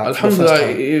how was that? Alhamdulillah,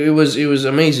 it was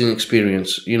amazing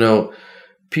experience. You know,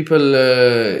 people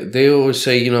they always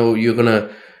say, you know, you're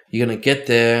gonna get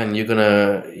there and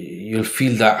you'll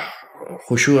feel that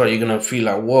khushu', you're gonna feel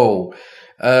like, whoa.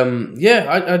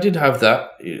 I did have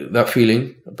that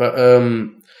feeling, but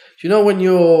you know, when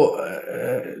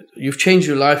you've changed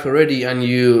your life already and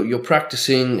you're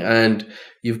practicing and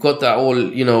you've got that all,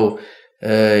 you know,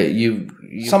 you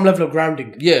some level of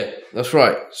grounding. Yeah, that's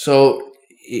right. So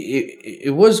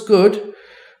it was good,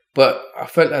 but I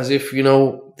felt as if, you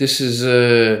know, this is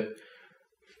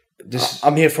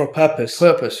I'm here for a purpose.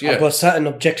 Yeah, I've got certain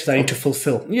objectives I need to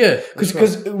fulfill. Yeah,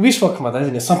 because we spoke about that,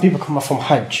 isn't it? Some people come up from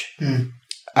Hajj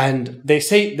and they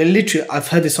literally, I've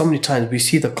heard this so many times. We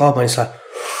see the Kaaba and it's like,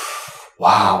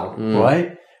 wow,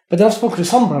 right? But then I've spoken to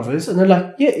some brothers and they're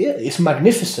like, yeah, it's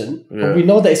magnificent, but we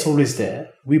know that it's always there.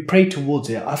 We pray towards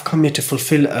it. I've come here to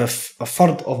fulfill a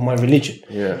fard of my religion.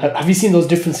 Yeah. Have you seen those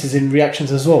differences in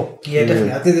reactions as well? Yeah,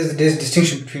 definitely. I think there's a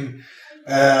distinction between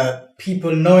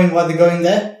people knowing why they're going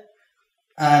there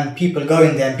and people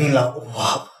going there and being like,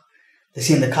 wow, they're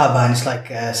seeing the Kaaba and it's like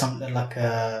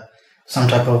some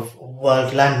type of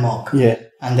world landmark. Yeah.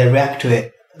 And they react to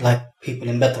it like people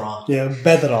in Betra. Yeah,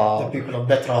 Bedra. The people of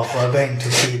Betra who are going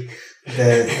to see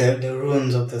the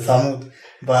ruins of the Thamud.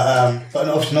 But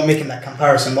obviously not making that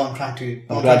comparison. I'm glad you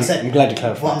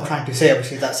clarified. What I'm trying to say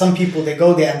obviously is that some people, they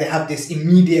go there and they have this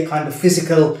immediate kind of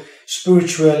physical,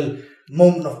 spiritual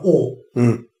moment of awe.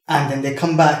 And then they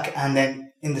come back and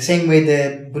then in the same way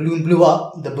the balloon blew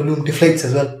up, the balloon deflates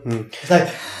as well. It's like,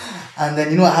 and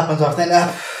then you know what happens after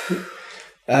that?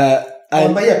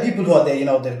 But yeah, people who are there, you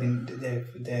know, they've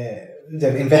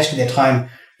invested their time,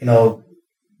 you know,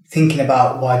 thinking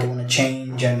about why they want to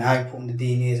change and how important the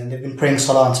deen is, and they've been praying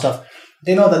salah and stuff.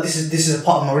 They know that this is a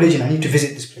part of my religion. I need to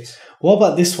visit this place. What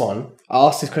about this one? I'll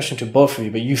ask this question to both of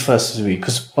you, but you first, Zui,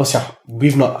 because obviously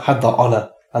we've not had the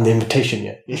honor and the invitation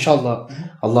yet. Inshallah,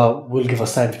 Allah will give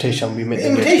us that invitation. The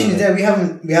invitation is there. We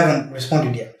haven't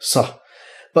responded yet. So,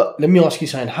 but let me ask you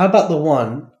something. How about the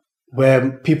one where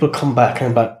people come back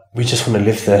and like, we just want to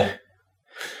live there?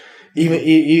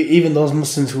 Even those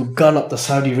Muslims who gun up the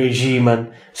Saudi regime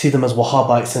and see them as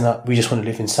Wahhabites and that, we just want to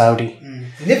live in Saudi.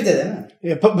 They live there, then.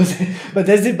 Yeah, but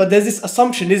there's this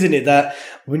assumption, isn't it, that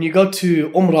when you go to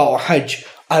Umrah or Hajj,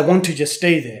 I want to just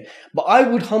stay there. But I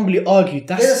would humbly argue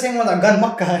that's... They're the same one that gun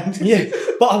Makkah. Yeah,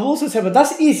 but I've also said, but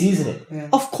that's easy, isn't it? Yeah.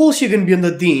 Of course you're going to be on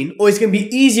the deen, or it's going to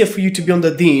be easier for you to be on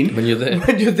the deen when you're there.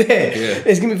 Yeah.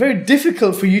 It's going to be very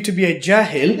difficult for you to be a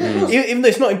jahil, even though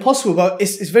it's not impossible, but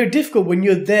it's very difficult when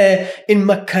you're there in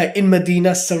Mecca, in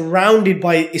Medina, surrounded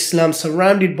by Islam,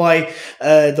 surrounded by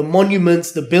the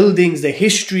monuments, the buildings, the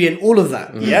history and all of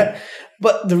that. Yeah.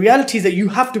 But the reality is that you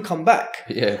have to come back.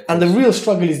 Yeah. And the real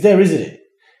struggle is there, isn't it?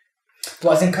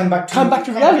 Well, I think come back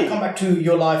to reality. Come back to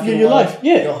your life, your life,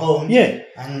 your home,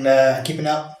 and keeping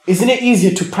up. Isn't it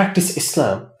easier to practice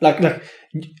Islam? Like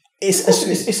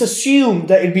it's assumed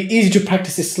that it'd be easy to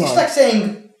practice Islam. It's like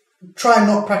saying, try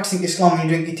not practicing Islam when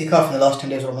you're doing itikaf in the last 10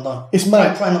 days of Ramadan. It's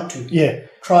mad. Try not to. Yeah.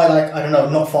 Try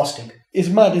not fasting. It's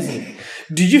mad, isn't it?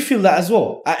 Did you feel that as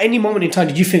well? At any moment in time,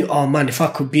 did you think, oh man, if I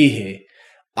could be here,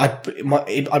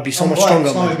 I'd be so much stronger.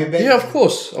 Islam Man. would be better. Yeah,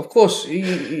 of course.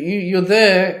 You're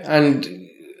there, and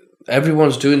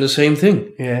everyone's doing the same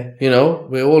thing. Yeah. You know,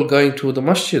 we're all going to the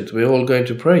masjid. We're all going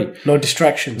to pray. No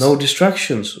distractions. No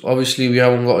distractions. Obviously, we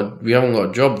haven't got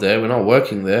a job there. We're not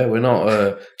working there. We're not.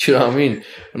 Do you know what I mean?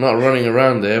 We're not running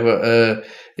around there. But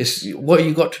it's what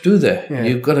you got to do there. Yeah.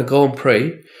 You've got to go and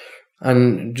pray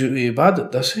and do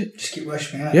ibadat. That's it. Just keep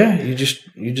worshipping. Innit? Yeah,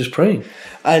 you're just praying.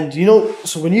 And you know,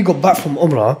 so when you got back from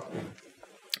Umrah,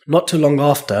 not too long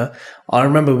after, I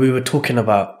remember we were talking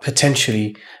about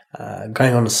potentially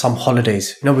going on some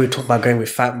holidays. You know, we were talking about going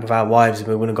with our wives and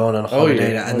we were going to go on a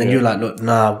holiday. yeah. And then you're like, look,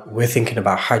 nah, we're thinking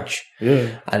about Hajj.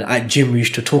 Yeah. And at gym, we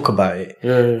used to talk about it.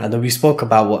 Yeah. And then we spoke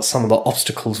about what some of the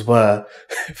obstacles were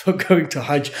for going to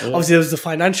Hajj. Obviously, there was the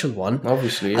financial one.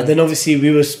 Obviously. Yeah. And then obviously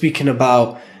we were speaking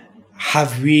about,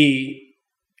 have we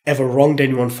ever wronged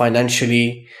anyone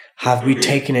financially? Have we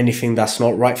taken anything that's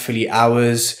not rightfully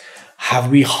ours? Have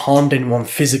we harmed anyone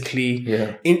physically?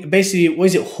 Yeah. Basically, what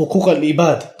is it? Huquq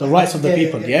al-ibad, the rights of the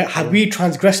people. Yeah. Have we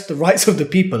transgressed the rights of the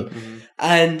people?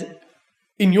 And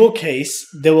in your case,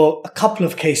 there were a couple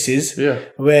of cases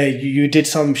where you did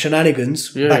some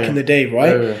shenanigans back in the day,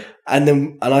 right? Yeah.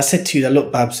 And I said to you that,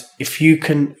 look, Babs, if you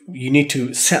need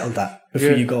to settle that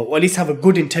before you go, or at least have a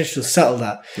good intention to settle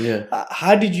that. Yeah.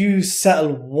 How did you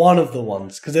settle one of the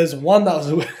ones? Because there's one that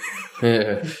was...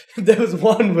 Yeah. There was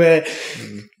one where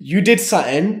you did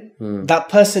something, that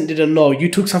person didn't know, you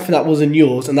took something that wasn't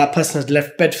yours, and that person has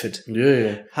left Bedford.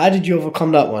 Yeah. How did you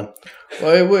overcome that one?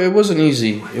 Well, it wasn't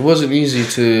easy. It wasn't easy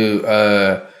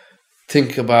to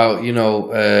think about,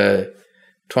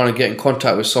 trying to get in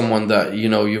contact with someone that,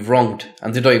 you've wronged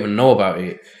and they don't even know about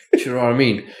it. Do you know what I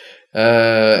mean?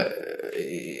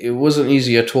 It wasn't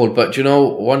easy at all. But,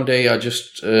 one day I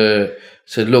just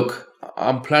said, look,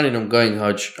 I'm planning on going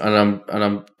Hajj, and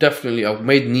I'm definitely, I've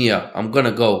made niyyah. I'm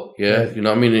gonna go. Yeah, you know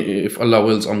what I mean. If Allah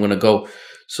wills, I'm gonna go.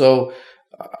 So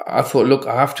I thought, look,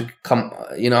 I have to come.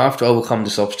 I have to overcome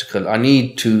this obstacle. I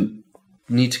need to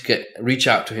reach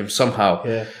out to him somehow.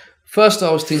 Yeah. First, I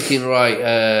was thinking,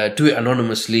 right, do it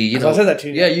anonymously. I said that to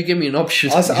you. Yeah, you give me an option.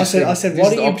 I said,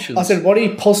 why don't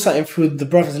you post something through the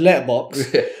brother's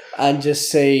letterbox and just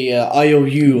say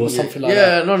IOU or something like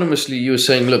that? Yeah, anonymously. You were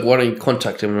saying, look, why don't you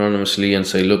contact him anonymously and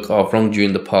say, look, I've wronged you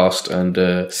in the past, and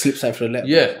slip something through the letterbox.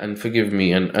 Yeah, and forgive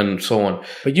me, and so on.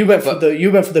 But you went for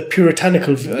the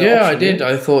puritanical. Yeah, I did.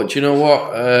 I thought, you know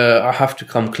what, I have to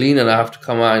come clean and I have to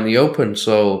come out in the open.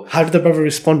 So how did the brother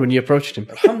respond when you approached him?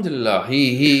 Alhamdulillah,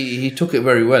 he took it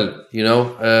very well.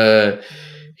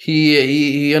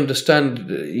 He understands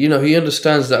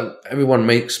that everyone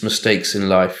makes mistakes in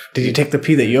life. Did he take the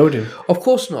pee that you owed him? Of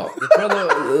course not.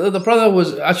 The brother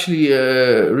was actually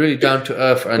really down to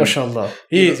earth, and mashallah,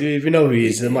 he is. We know who he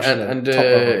is. And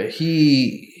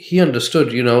he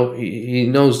understood. He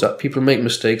knows that people make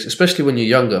mistakes, especially when you're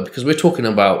younger, because we're talking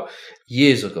about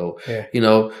years ago. Yeah.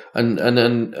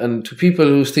 And to people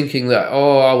who's thinking that,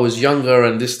 I was younger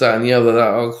and this, that, and the other,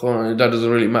 that doesn't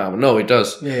really matter. No, it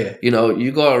does. Yeah.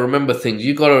 You got to remember things.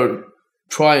 You got to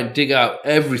try and dig out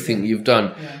everything you've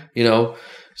done. Yeah.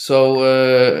 So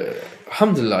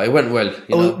alhamdulillah, it went well.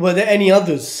 Were there any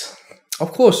others?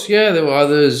 Of course, yeah, there were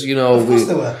others. Of course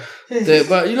there were.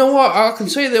 But you know what? I can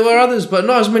say there were others, but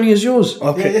not as many as yours.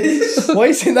 Okay. Why are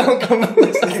you saying that on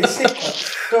camera?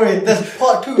 Sorry, that's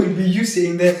part 2 will be you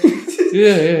sitting there.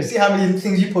 Yeah. See how many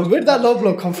things you post. Where did that low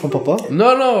blow come from, Papa?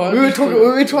 No. We were trying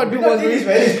to do one.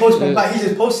 He's posting back. He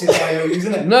just posted IOUs,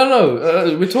 isn't it?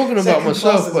 No. We're talking about Second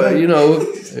myself, class but as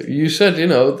well. you said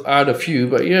I had a few,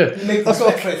 but yeah. You make this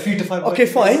extra 3 to 5. Okay,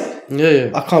 fine.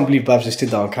 Yeah. I can't believe Babs just did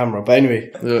that on camera. But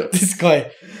anyway, Yeah. this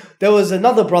guy. There was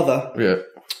another brother Yeah.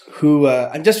 who,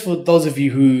 and just for those of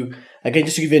you who, again,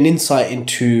 just to give you an insight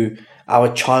into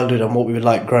our childhood and what we were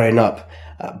like growing up,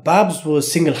 Babs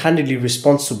was single-handedly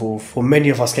responsible for many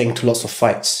of us getting into lots of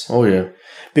fights. Oh yeah.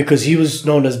 Because he was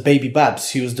known as Baby Babs.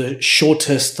 He was the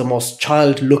shortest, the most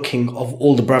child-looking of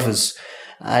all the brothers.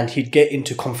 And he'd get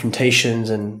into confrontations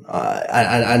and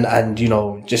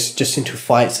just into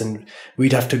fights, and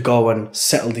we'd have to go and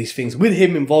settle these things with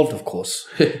him involved, of course.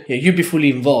 Yeah, you'd be fully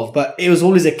involved, but it was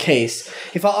always a case.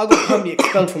 If I got permanently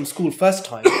expelled from school first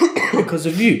time because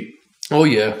of you, Oh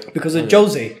yeah. because of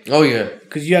Jose, Oh yeah.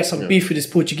 because you had some beef with this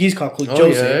Portuguese guy called Oh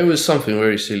Jose. yeah. It was something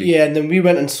very silly. Yeah, and then we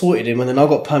went and sorted him, and then I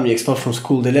got permanently expelled from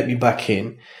school. They let me back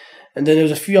in. And then there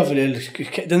was a few other little.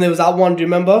 Then there was that one. Do you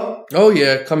remember? Oh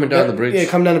yeah, coming down the bridge. Yeah,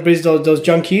 coming down the bridge. Those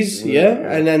junkies. Yeah.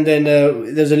 And then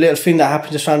there's a little thing that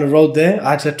happened just around the road there.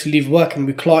 I had to leave work and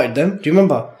we clotted them. Do you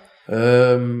remember?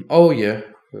 Oh yeah.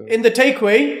 In the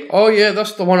takeaway. Oh yeah,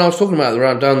 that's the one I was talking about.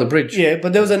 Around down the bridge. Yeah,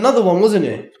 but there was another one, wasn't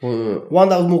it? One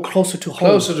that was more closer to home.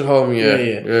 Closer to home.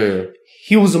 Yeah.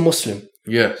 He was a Muslim.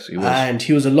 Yes, he was. And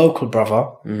he was a local brother.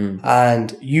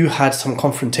 And you had some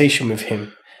confrontation with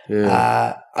him.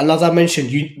 Yeah. And as I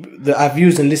mentioned, our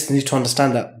viewers and listeners need to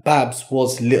understand that Babs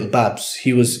was little Babs.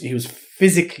 He was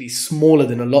physically smaller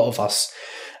than a lot of us.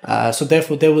 So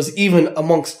therefore, there was even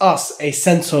amongst us a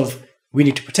sense of we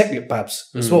need to protect little Babs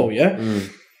as well. Yeah.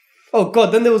 Oh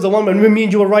God! Then there was the one when me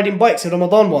and you were riding bikes in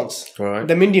Ramadan once. Right.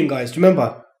 Them Indian guys. Do you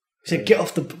remember? He said, "Get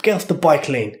off the bike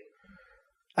lane,"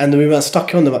 and then we went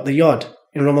stuck on them at the yard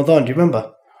in Ramadan. Do you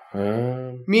remember?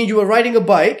 Me and you were riding a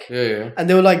bike. Yeah. And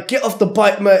they were like, "Get off the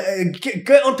bike,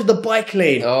 get onto the bike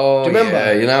lane." Oh, do you remember?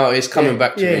 Yeah. You know, it's coming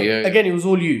back to me. Yeah. Again, it was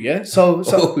all you. Yeah. So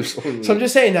I'm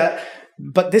just saying that.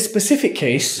 But this specific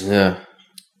case,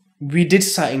 we did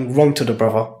something wrong to the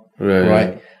brother,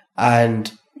 right?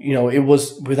 And it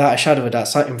was without a shadow of a doubt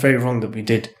something very wrong that we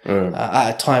did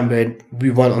at a time when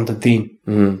we weren't on the deen.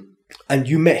 And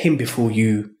you met him before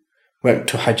you went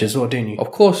to Hajj as well, didn't you?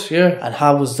 Of course, yeah. And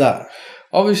how was that?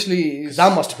 Obviously,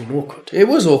 that must have been awkward. It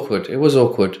was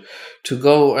awkward. To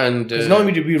go and because not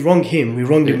only did we wrong him, we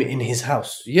wronged him in his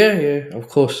house. Yeah, of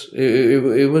course.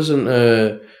 It wasn't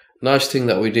a nice thing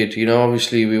that we did.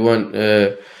 Obviously we weren't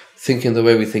thinking the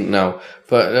way we think now.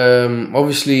 But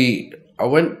obviously, I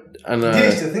went and. Did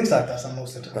you still think like that some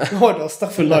most of the time? Oh, no,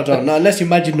 astaghfirullah. No, unless you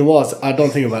imagine Nawaz, I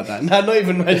don't think about that. No, not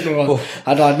even imagine Nawaz.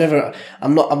 I'd never.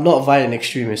 I'm not a violent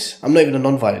extremist. I'm not even a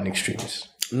non-violent extremist.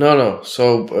 No.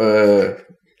 So.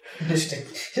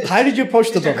 How did you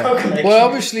approach the brother? Well,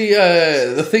 obviously,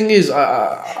 the thing is,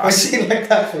 I see like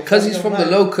that because he's from the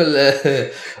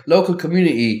local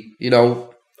community.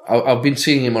 I've been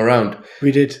seeing him around.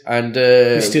 We did, and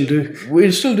we still do.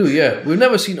 We still do. Yeah, we've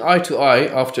never seen eye to eye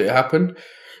after it happened.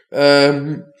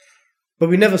 But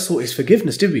we never sought his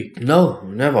forgiveness, did we? No,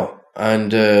 never.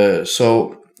 And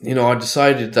so I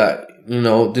decided that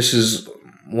this is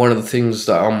one of the things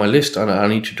that are on my list, and I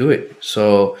need to do it.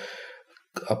 So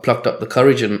I plucked up the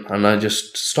courage and I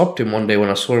just stopped him one day when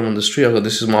I saw him on the street. I go,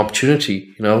 "This is my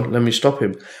opportunity. Let me stop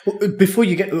him." Before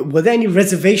you were there any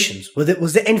reservations?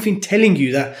 Was there anything telling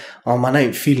you that, "Oh man, I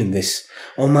ain't feeling this.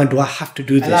 Oh man, do I have to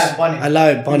do this? Allow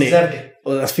it, bunny."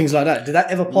 Or things like that. Did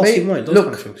that ever pass your mind?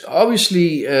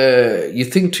 Obviously, you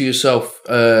think to yourself,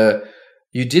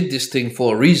 you did this thing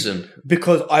for a reason.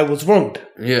 Because I was wronged.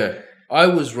 Yeah, I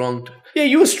was wronged. Yeah,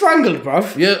 you were strangled,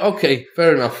 bruv. Yeah, okay,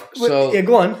 fair enough. So yeah,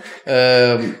 go on.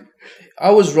 I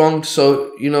was wronged,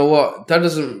 so you know what? That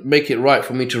doesn't make it right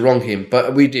for me to wrong him,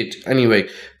 but we did anyway.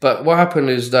 But what happened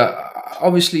is that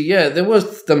obviously, there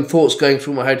was them thoughts going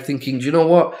through my head, thinking, do you know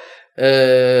what?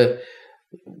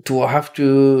 Do I have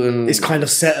to? And it's kind of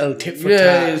settled, tit for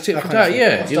tat. Tit for tat.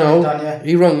 Yeah,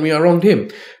 he wronged me, I wronged him.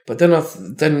 But then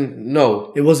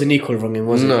no, it wasn't equal wronging,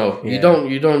 was it? No, you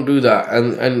don't do that.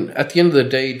 And at the end of the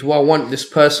day, do I want this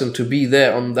person to be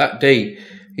there on that day?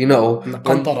 When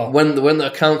the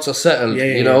accounts are settled,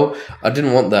 I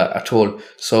didn't want that at all.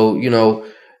 So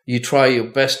you try your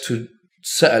best to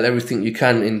settle everything you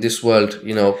can in this world.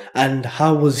 And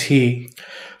how was he?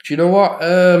 Do you know what?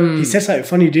 He said something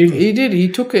funny, didn't he? He did. He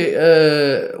took it.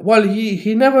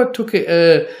 He never took it.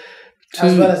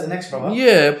 As well as the next brother.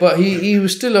 Yeah, but he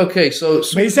was still okay. So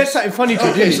but he said something funny to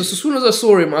okay, so as soon as I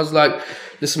saw him, I was like,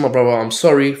 "Listen, my brother, I'm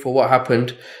sorry for what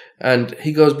happened." And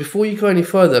he goes, "Before you go any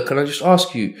further, can I just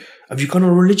ask you, have you gone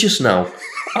religious now?"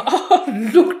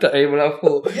 I looked at him and I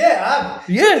thought, "Yeah, I have."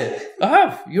 Yeah, I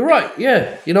have. You're right.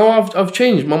 Yeah, I've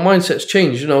changed. My mindset's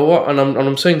changed. You know what? And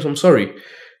I'm saying I'm sorry.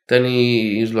 Then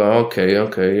he's like, okay,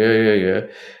 yeah.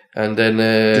 And then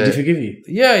did he forgive you?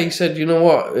 Yeah, he said, "You know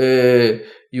what?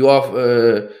 You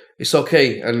are. It's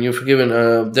okay, and you're forgiven."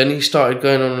 Then he started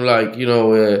going on like,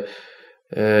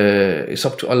 it's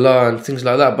up to Allah and things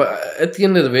like that. But at the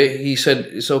end of it, he said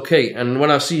it's okay. And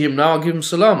when I see him now, I give him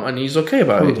salam, and he's okay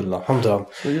about it. Alhamdulillah.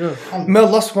 So, may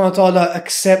Allah subhanahu wa ta'ala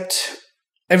accept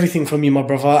everything from you, my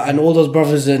brother, and all those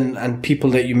brothers and people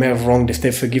that you may have wronged. If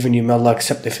they've forgiven you, may Allah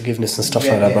accept their forgiveness and stuff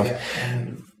like that, brother.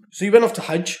 Yeah. So you went off to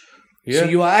Hajj. Yeah. So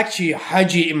you are actually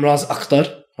Haji Imraz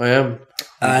Akhtar. I am.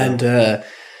 And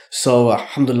so,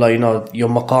 alhamdulillah, your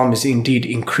maqam is indeed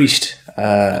increased.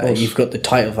 You've got the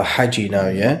title of a Haji now,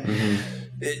 yeah? Mm-hmm.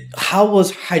 How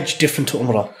was Hajj different to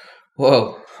Umrah?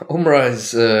 Well,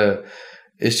 Umrah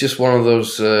it's just one of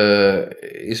those.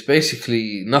 It's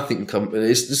basically nothing.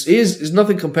 It's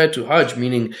nothing compared to Hajj,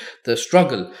 meaning the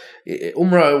struggle.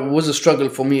 Umrah was a struggle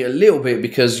for me a little bit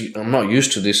because I'm not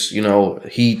used to this.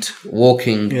 Heat,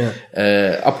 walking,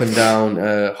 up and down,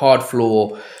 hard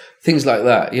floor, things like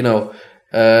that.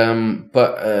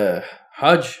 But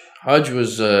Hajj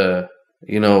was a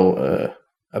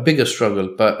bigger struggle.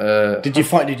 But Did you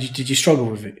struggle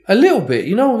with it? a little bit,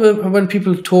 when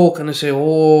people talk and they say,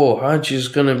 "Oh, Hajj is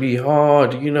gonna be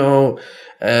hard,"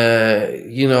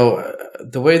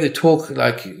 the way they talk,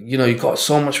 like you got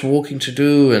so much walking to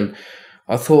do, and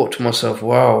I thought to myself,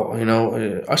 "Wow,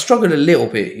 I struggled a little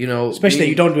bit, Especially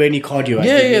you don't do any cardio.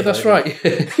 Yeah, that's right.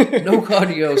 No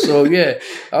cardio, so yeah,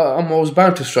 I was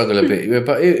bound to struggle a bit,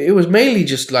 but it was mainly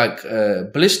just like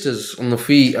blisters on the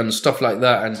feet and stuff like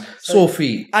that, and sore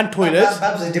feet. And toilets.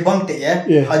 Babs has debunked it, yeah?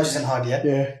 Yeah. Hajj isn't hard, yeah?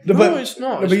 Yeah. No, it's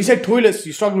not. No, but you said toilets.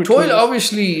 You struggle with Toilet, toilets.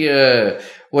 obviously,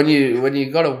 when you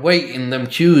gotta wait in them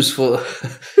queues for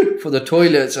for the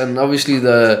toilets, and obviously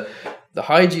the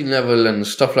hygiene level and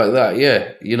stuff like that.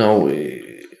 Yeah,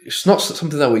 it's not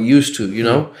something that we're used to.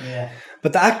 Yeah.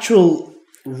 But the actual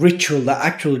ritual, the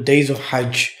actual days of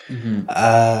Hajj,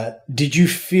 did you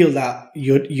feel that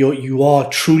you are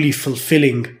truly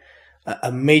fulfilling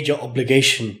a major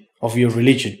obligation of your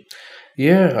religion?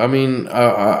 Yeah, I mean,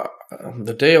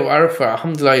 the day of Arafah,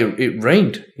 alhamdulillah, it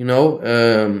rained,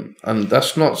 and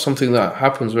that's not something that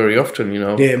happens very often,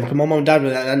 Yeah, my mom and dad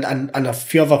and a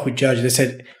few of our judges, they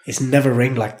said it's never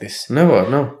rained like this. Never,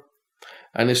 no.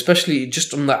 And especially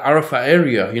just on the Arafah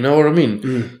area, you know what I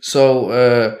mean?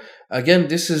 So, again,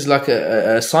 this is like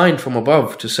a sign from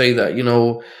above to say that,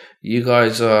 you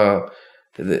guys are,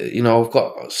 I've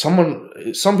got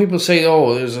some people say,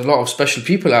 oh, there's a lot of special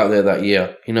people out there that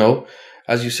year,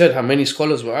 As you said, how many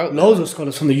scholars were out there? Loads of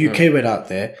scholars from the UK went out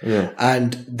there, and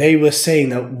they were saying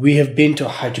that we have been to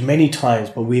Hajj many times,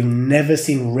 but we've never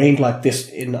seen rain like this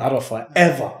in Arafah,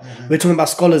 ever. We're talking about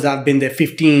scholars that have been there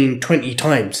 15, 20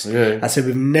 times. Yeah. I said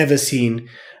we've never seen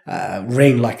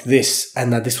rain like this,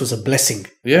 and that this was a blessing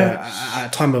at a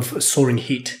time of soaring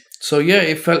heat. So yeah,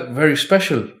 it felt very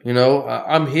special.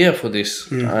 I'm here for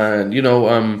this, and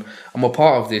I'm a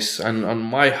part of this. And on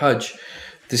my Hajj,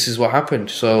 this is what happened.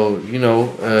 So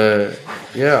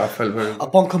I felt very.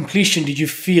 Upon completion, did you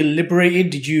feel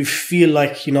liberated? Did you feel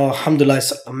like alhamdulillah,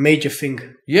 it's a major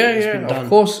thing? Yeah, of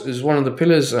course, it's one of the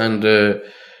pillars, and it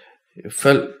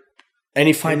felt.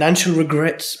 Any financial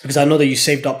regrets? Because I know that you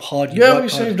saved up hard. We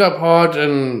saved up hard,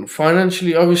 and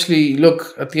financially, obviously,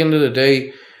 look, at the end of the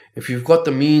day, if you've got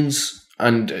the means,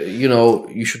 and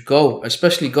you should go.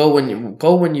 Especially go when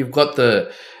you've got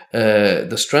the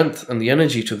strength and the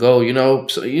energy to go.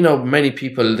 So many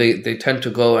people they tend to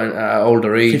go at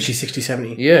older age, 50, 60,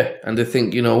 70. Yeah, and they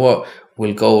think, what,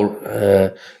 we'll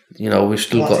go. We've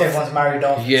still got. Everyone's married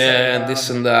off. Yeah, and this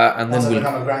and that, and then we'll.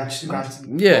 Become a grand.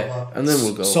 And then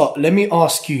we'll go. So let me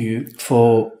ask you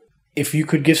if you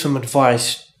could give some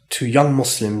advice to young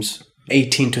Muslims,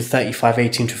 18 to 35,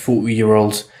 18 to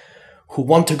 40-year-olds, who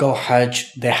want to go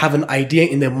Hajj. They have an idea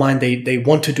in their mind. They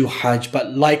want to do Hajj,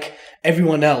 but like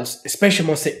everyone else, especially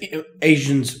amongst the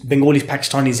Asians, Bengalis,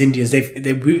 Pakistanis, Indians,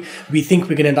 we think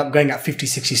we're going to end up going at 50,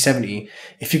 60, 70.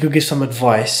 If you could give some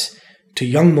advice to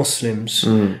young Muslims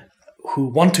who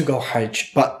want to go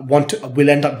Hajj but will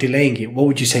end up delaying it, what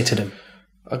would you say to them?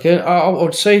 Again, I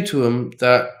would say to them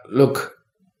that, look,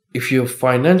 if you're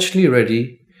financially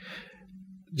ready,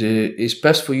 it's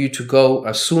best for you to go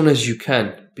as soon as you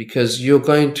can, because you're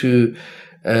going to,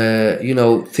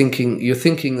 you're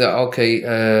thinking that,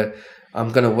 okay,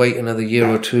 I'm going to wait another year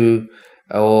or two,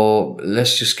 or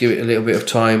let's just give it a little bit of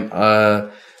time.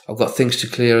 I've got things to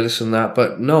clear, this and that.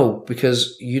 But no,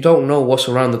 because you don't know what's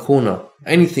around the corner.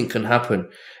 Anything can happen.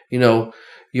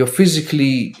 You're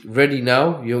physically ready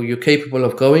now. You're capable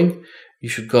of going. You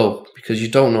should go, because you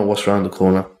don't know what's around the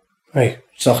corner. Hey,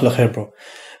 Jazakallah khair, bro.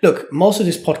 Look, most of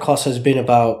this podcast has been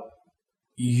about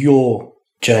your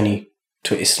journey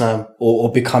to Islam or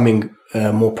becoming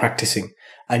more practicing,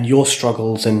 and your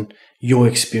struggles and your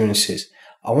experiences.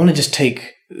 I want to just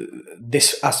take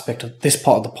this aspect of this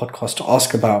part of the podcast to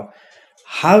ask about,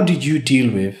 how did you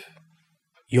deal with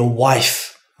your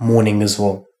wife mourning as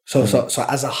well? So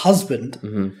as a husband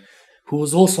who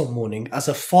was also mourning, as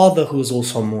a father who was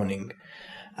also mourning,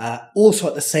 also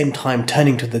at the same time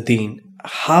turning to the deen,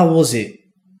 how was it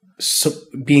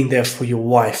being there for your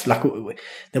wife? Like,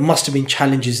 there must have been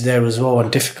challenges there as well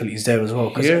and difficulties there as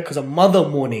well, because a mother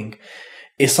mourning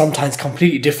is sometimes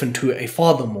completely different to a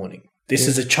father mourning. This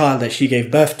is a child that she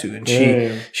gave birth to, and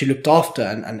she looked after,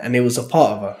 and it was a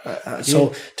part of her.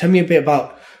 So tell me a bit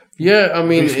about Yeah, I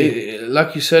mean, Briefly.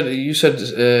 like you said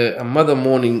a mother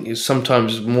mourning is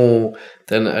sometimes more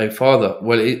than a father.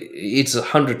 Well, it's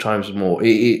 100 times more.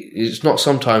 It's not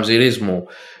sometimes; it is more,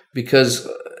 because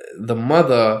the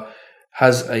mother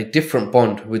has a different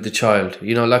bond with the child.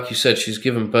 You know, like you said, she's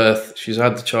given birth. She's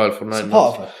had the child for 9 It's a months.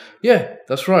 part of her. Yeah,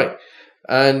 that's right.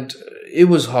 And it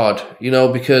was hard, you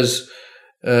know, because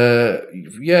I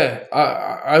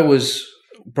was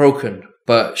broken,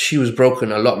 but she was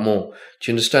broken a lot more.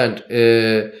 Do you understand?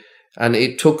 And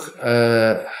it took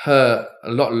her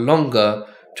a lot longer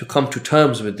to come to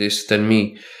terms with this than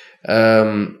me.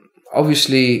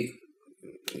 Obviously,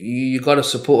 you got to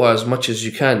support her as much as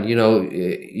you can. You know,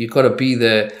 you got to be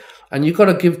there, and you got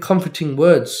to give comforting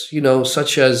words. You know,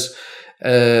 such as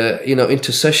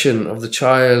intercession of the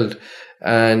child,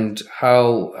 and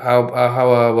how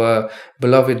our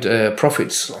beloved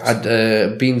prophets had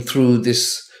been through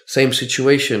this same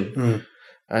situation,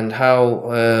 and how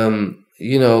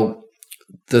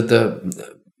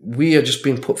we are just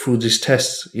being put through these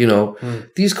tests. You know,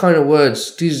 these kind of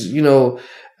words. These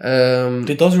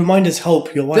Did those reminders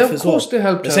help your wife as well? Of course, they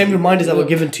helped. The same reminders that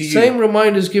were given to you. Same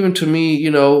reminders given to me.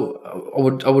 You know,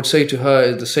 I would say to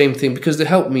her the same thing, because they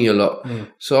helped me a lot.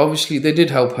 So obviously they did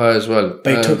help her as well.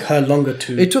 But it took her longer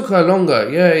to. It took her longer.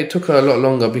 Yeah, it took her a lot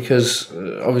longer, because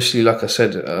obviously, like I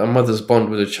said, a mother's bond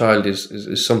with a child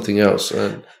is something else.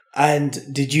 And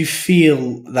did you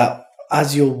feel that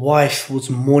as your wife was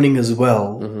mourning as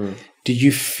well? Did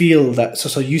you feel that?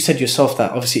 So you said yourself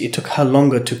that obviously it took her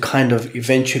longer to kind of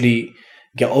eventually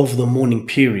get over the mourning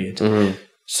period.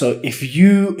 So if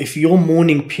your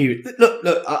mourning period,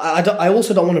 look, I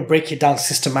also don't want to break it down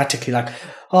systematically. Like,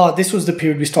 this was the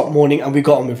period we stopped mourning and we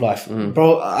got on with life,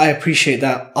 bro. I appreciate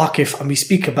that, Akif, and we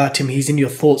speak about him. He's in your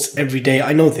thoughts every day.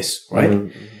 I know this, right?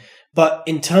 But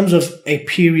in terms of a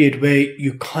period where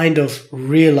you kind of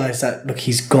realize that, look,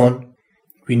 he's gone.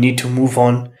 We need to move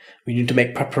on. We need to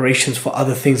make preparations for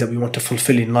other things that we want to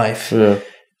fulfill in life. Yeah.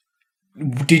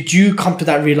 Did you come to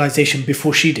that realization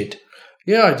before she did?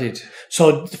 Yeah, I did.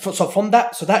 So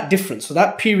that difference, so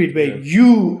that period where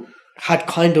you had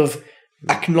kind of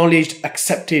acknowledged,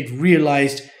 accepted,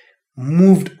 realized,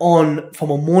 moved on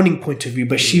from a mourning point of view,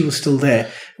 but she was still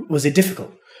there. Was it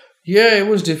difficult? Yeah, it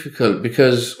was difficult,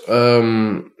 because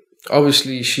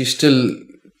obviously she's still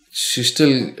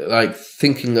like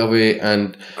thinking of it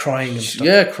and Crying and stuff.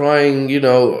 Yeah, crying. You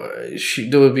know,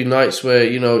 there would be nights where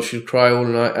she'd cry all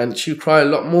night, and she'd cry a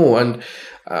lot more. And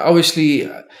obviously,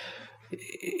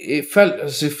 it felt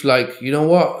as if, like, you know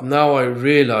what? Now I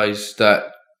realize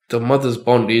that the mother's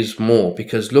bond is more,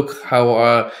 because look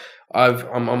how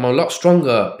I'm a lot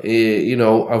stronger.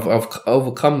 I've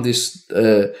overcome this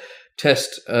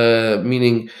test.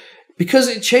 Meaning, because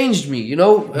it changed me.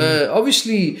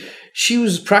 Obviously. She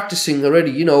was practicing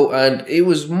already, and it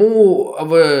was more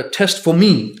of a test for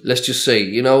me, let's just say,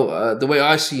 the way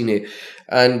I seen it.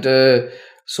 And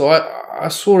so I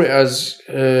saw it as,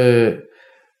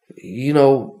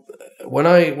 when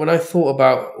I thought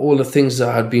about all the things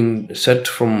that had been said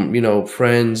from,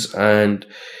 friends, and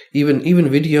even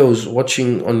videos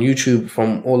watching on YouTube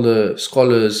from all the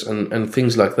scholars and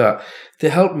things like that, they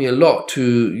helped me a lot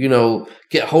to,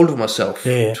 get hold of myself,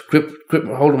 to grip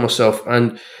hold of myself.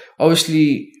 And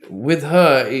obviously, with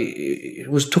her, it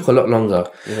took a lot longer.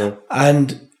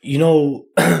 And I know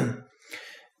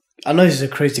this is a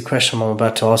crazy question I'm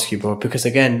about to ask you, bro. Because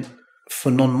again,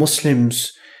 for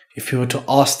non-Muslims, if you were to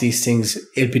ask these things,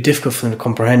 it'd be difficult for them to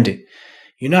comprehend it.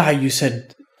 You know how you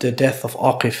said the death of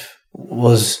Akif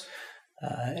was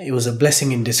it was a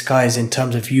blessing in disguise in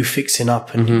terms of you fixing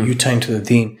up and you turning to the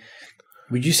deen.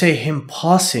 Would you say him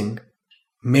passing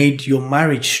made your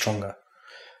marriage stronger?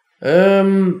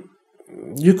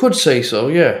 You could say so,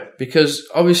 yeah. Because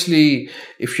obviously,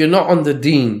 if you're not on the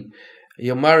deen,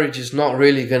 your marriage is not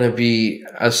really going to be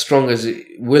as strong as it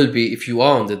will be if you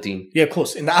are on the deen. Yeah, of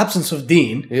course. In the absence of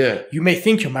deen, you may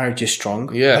think your marriage is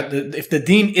strong. Yeah. But if the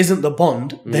deen isn't the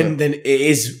bond, then it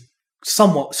is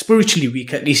somewhat spiritually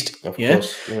weak, at least. Of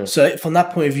course. Yeah. So from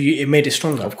that point of view, it made it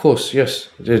stronger. Of course, yes,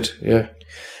 it did. Yeah.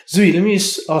 Zui, let me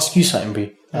just ask you something,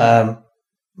 Bri.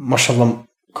 Mashallah,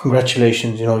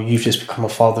 congratulations. You've just become a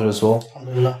father as well.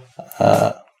 Alhamdulillah.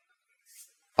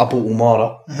 Abu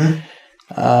Umara.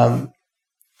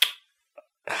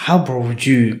 How would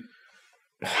you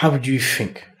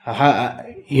think?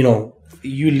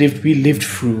 We lived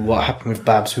through what happened with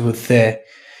Babs. We were there.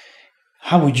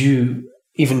 How would you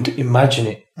even imagine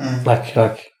it? Like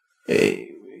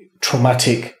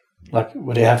traumatic. Like,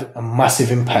 would it have a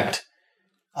massive impact?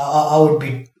 I would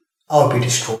be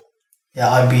distraught.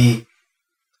 I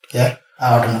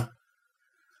don't know.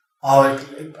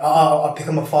 I've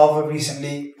become a father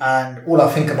recently, and all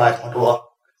I think about is my daughter.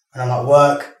 When I'm at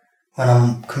work, when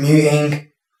I'm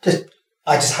commuting,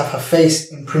 I just have her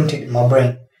face imprinted in my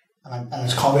brain, and I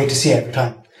just can't wait to see her every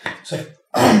time. So, so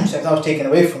if that was taken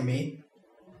away from me,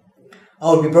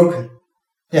 I would be broken.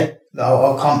 Yeah,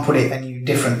 I can't put it any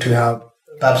different to how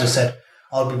Babs has said.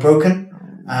 I would be broken,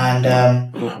 and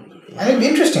it'd be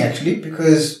interesting actually,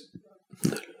 because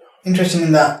interesting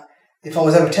in that if I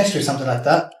was ever tested with something like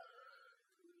that,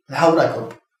 how would I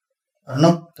cope? I don't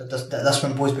know. That's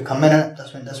when boys become men. Innit?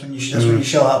 That's when you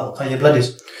show what kind of your blood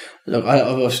is. Look,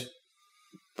 I was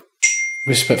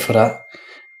respect for that,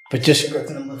 but just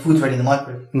The food's ready in the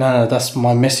microwave. no, that's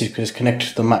my message because it's connected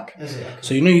to the Mac. Is it?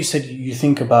 So you said you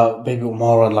think about Baby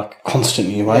Umara like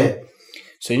constantly, right? Yeah.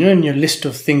 So in your list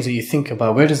of things that you think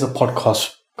about, where does the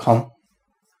podcast come?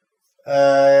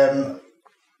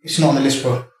 It's not on the list,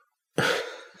 bro. But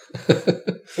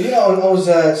I was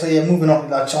moving on,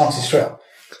 like, to answer straight up.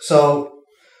 So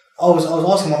I was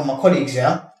asking one of my colleagues,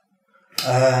 yeah.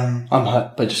 I'm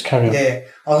hurt, but just carry on. Yeah,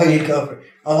 I'll let you get over it.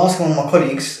 I was asking one of my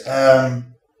colleagues, and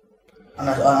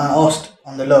I asked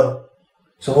on the low.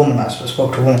 It's a woman. I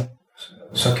spoke to a woman.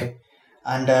 It's okay.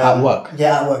 And At work?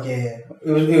 Yeah, at work. Yeah. It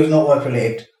was not work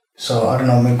related, so I don't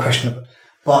know, maybe questionable.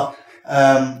 But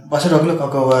I said, I'll go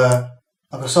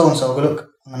so and so. I'll go look.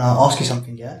 I'm gonna ask you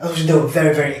something. Yeah. Obviously, they were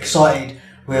very, very excited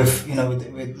with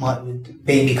with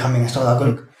baby coming and stuff. I go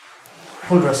look.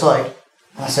 Pulled her aside,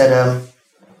 and I said,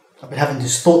 I've been having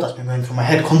this thought that's been going through my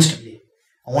head constantly.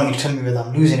 I want you to tell me whether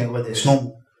I'm losing it or whether it's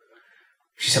normal.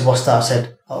 She said, what's that? I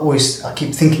said, I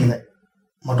keep thinking that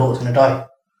my daughter's gonna die.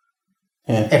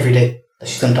 Yeah. Every day. That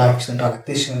she's gonna die like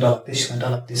this, she's gonna die like this, she's gonna die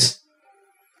like this.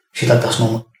 She's like, that's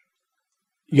normal.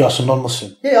 You're also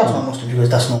non-Muslim. Yeah, I was not Muslim. She goes,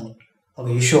 that's normal.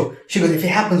 Okay, you sure? She goes, if it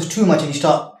happens too much and you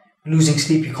start losing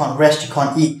sleep, you can't rest, you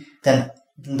can't eat, then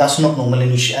that's not normal,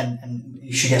 and you should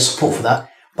get support for that.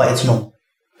 But it's normal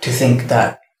to think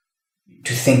about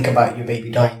your baby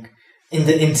dying in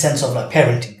the sense of like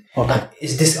parenting. Okay. Like,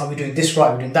 are we doing this right?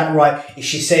 Are we doing that right? Is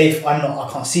she safe? I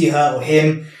can't see her or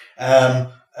him.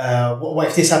 What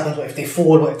if this happens? What if they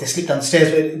fall? What if they slip down the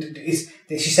stairs?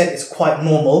 She said it's quite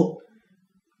normal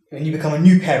when you become a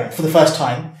new parent for the first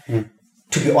time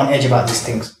to be on edge about these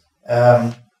things.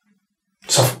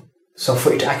 So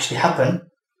for it to actually happen,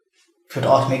 if you were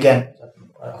to ask me again,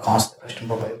 I can't answer the question,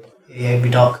 but yeah, it'd be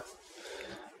dark.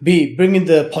 B, bringing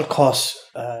the podcast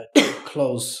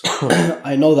close.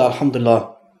 I know that,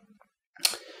 alhamdulillah,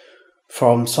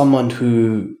 from someone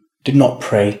who did not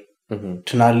pray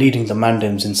to now leading the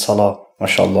mandems in salah,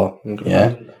 mashallah.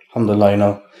 Yeah,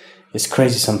 alhamdulillah, it's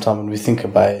crazy sometimes when we think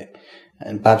about it.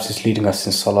 And Babs is leading us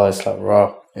in salah. It's like,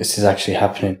 wow, this is actually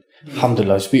happening.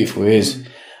 Alhamdulillah, it's beautiful. It is.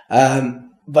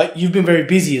 But you've been very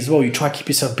busy as well. You try to keep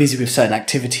yourself busy with certain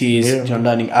activities,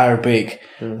 learning Arabic,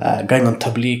 going on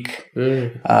tabligh,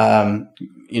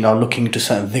 looking into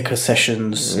certain dhikr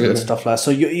sessions and stuff like that.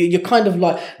 So you're kind of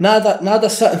like, now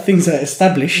that certain things are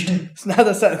established,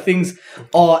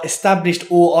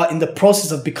 or are in the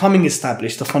process of becoming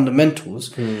established, the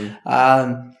fundamentals,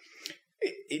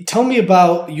 tell me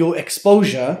about your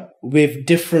exposure with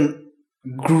different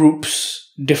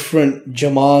groups, different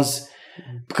jamaas,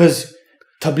 because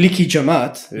Tablighi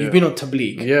Jamaat, you've been on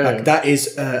Tabligh. Like that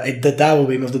is the dawah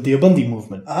wing of the Deobandi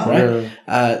movement, right?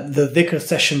 The dhikr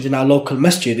sessions in our local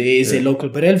masjid is a local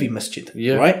Barelvi masjid,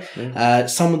 right?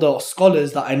 Some of the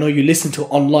scholars that I know you listen to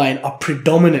online are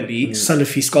predominantly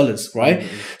Salafi scholars, right?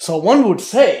 So one would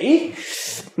say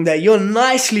that you're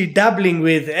nicely dabbling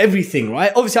with everything,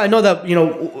 right? Obviously, I know that,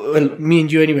 me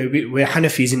and you anyway, we're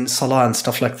Hanafis in Salah and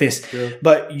stuff like this,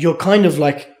 but you're kind of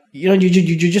like, you're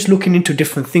just looking into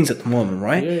different things at the moment,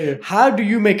 right? How do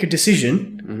you make a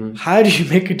decision? How do you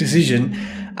make a decision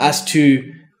as to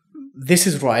this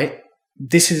is right,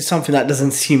 this is something that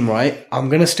doesn't seem right, I'm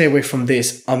going to stay away from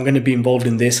this, I'm going to be involved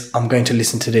in this, I'm going to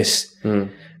listen to this?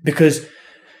 Because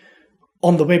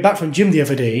on the way back from gym the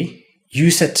other day,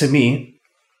 you said to me,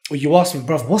 or you asked me,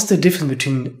 bruv, what's the difference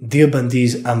between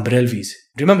Deobandis and Barelvis?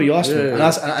 Do you remember you asked me? And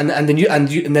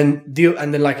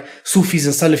then like Sufis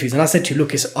and Salafis, and I said to you,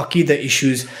 look, it's Aqidah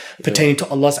issues pertaining to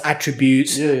Allah's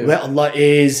attributes, where Allah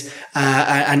is,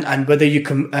 and whether you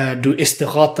can do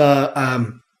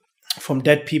istighatha from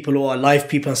dead people or alive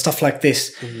people and stuff like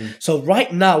this. So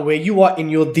right now, where you are in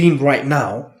your deen right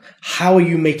now, how are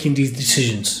you making these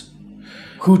decisions?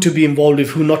 Who to be involved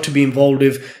with, who not to be involved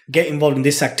with, get involved in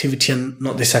this activity and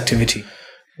not this activity?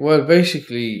 Well,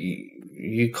 basically,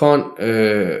 you can't.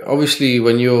 Obviously,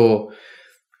 when you're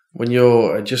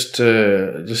just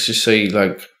let's just say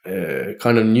like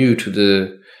kind of new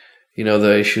to you know,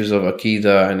 the issues of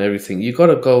Akida and everything. You got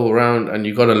to go around and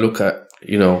you got to look at,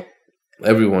 you know,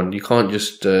 everyone. You can't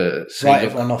just say, Right,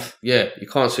 look, everyone off. yeah, you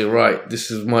can't say, right, this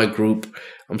is my group,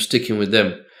 I'm sticking with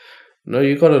them. No,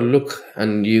 you got to look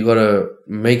and you got to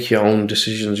make your own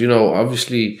decisions. You know,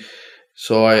 obviously,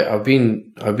 so I've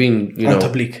been, you know, On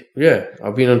Tabligh. yeah,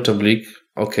 I've been on Tabligh.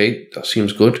 Okay, that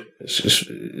seems good.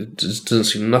 It doesn't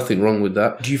seem nothing wrong with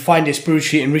that. Do you find it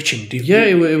spiritually enriching? Yeah,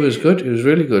 it was good. It was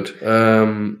really good.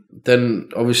 Then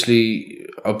obviously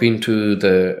I've been to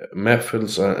the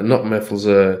mehfils, not mehfils,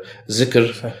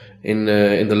 zikr in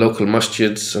the local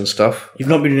masjids and stuff. You've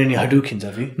not been in any Hadoukins,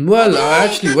 have you? Well, I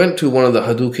actually went to one of the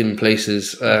Hadouken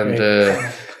places, and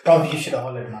Probably you should have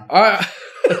hollered, man.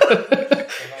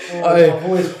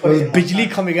 With Bijli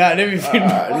coming out and everything.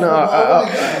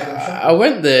 I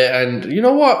went there, and you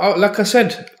know what? Like I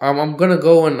said, I'm gonna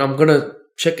go and I'm gonna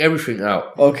check everything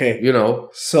out. Okay. You know.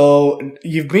 So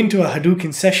you've been to a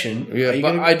Hadouken session. Yeah,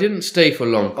 but I didn't stay for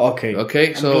long. Okay. Okay.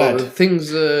 I'm So glad. things.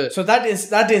 So that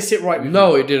didn't sit right with you.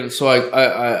 No, it didn't. So I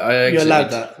exited. You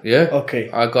allowed that? Yeah. Okay.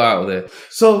 I got out of there.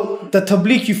 So the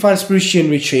Tabligh you find spiritually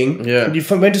enriching. Yeah. You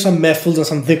went to some mehfils and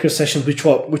some dhikr sessions which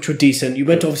were decent. You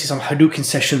went to obviously some Hadouken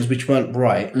sessions which weren't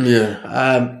right.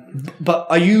 Yeah. But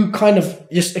are you kind of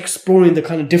just exploring the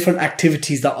kind of different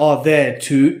activities that are there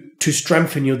to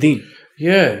strengthen your deen?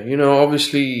 Yeah, you know,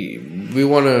 obviously we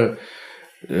want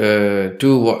to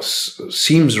do what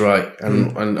seems right,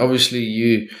 and obviously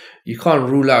you can't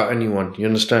rule out anyone. You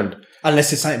understand?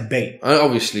 Unless it's something bait. And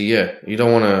obviously, yeah, you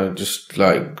don't want to just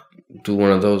like do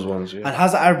one of those ones. Yeah. And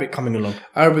how's the Arabic coming along?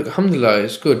 Arabic, alhamdulillah,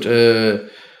 it's good.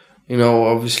 You know,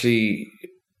 obviously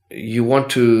you want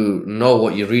to know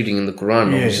what you're reading in the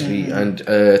Quran, obviously, and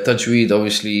tajweed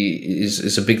obviously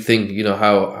is a big thing. You know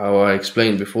how I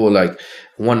explained before, like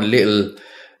one little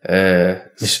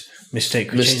Mistake.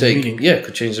 Could change the meaning.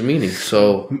 could change the meaning.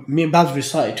 So Me and Babs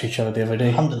recited to each other the other day.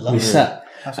 Alhamdulillah. We sat.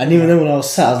 And even then when I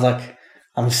was sat, I was like,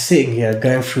 I'm sitting here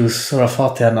going through Surah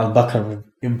Fatiha and Al-Baqarah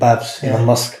with Babs in a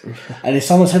mosque. And if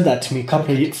someone said that to me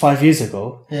 5 years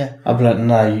ago, Yeah. I'd be like,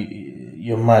 nah,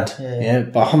 you're mad. Yeah.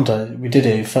 But alhamdulillah, we did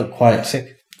it. It felt quite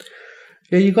sick.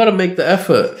 yeah, you got to make the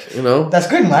effort. You know. That's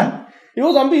good, man. It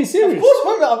was, I'm being serious. Of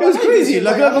course, man. It was crazy.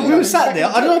 Like we were sat there.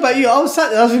 I don't know about you. I was sat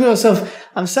there. I was thinking to myself,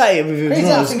 I'm sat here with you. Crazy You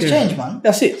know, how it's things good. change, man.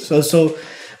 That's it. So,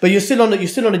 but you're still on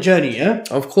a journey, yeah.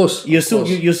 Of course. You're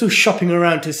still shopping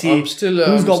around to see I'm still,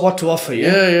 who's I'm got what to offer.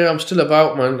 Yeah, Yeah, I'm still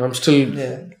about, man. I'm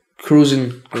still cruising. You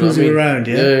know what I cruising mean? around.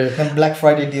 Yeah. Them Black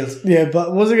Friday deals. Yeah, but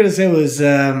what I was I going to say was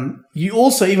you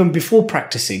also, even before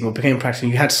practicing or became practicing,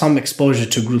 you had some exposure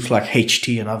to groups like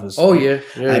HT and others. Oh yeah.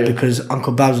 Because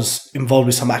Uncle Babs was involved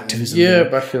with some activism. Yeah, there.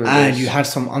 back in the and days. you had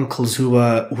some uncles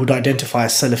who'd identify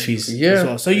as Salafis Yeah, as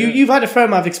well. So you've had a fair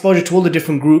amount of exposure to all the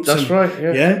different groups. That's and- right.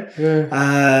 Yeah.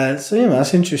 Yeah. So yeah, man,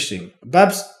 that's interesting.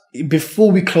 Babs, before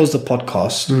we close the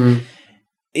podcast,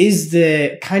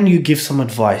 can you give some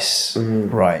advice,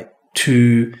 right,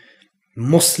 to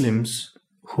Muslims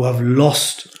who have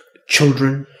lost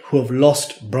children, who have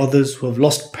lost brothers, who have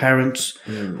lost parents,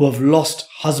 who have lost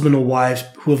husband or wives,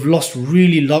 who have lost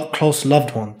really close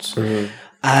loved ones,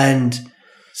 and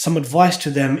some advice to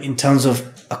them in terms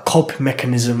of a coping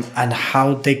mechanism and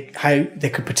how they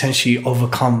could potentially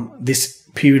overcome this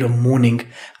period of mourning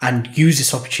and use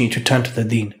this opportunity to turn to the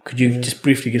deen. Could you just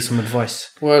briefly give some advice?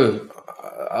 Well,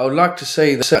 I would like to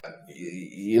say that,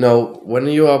 you know, when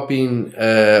you are being,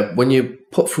 when you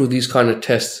put through these kind of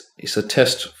tests, it's a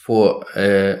test for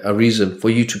a reason, for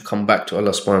you to come back to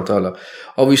Allah subhanahu wa ta'ala.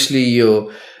 Obviously,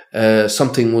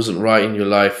 something wasn't right in your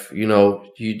life, you know,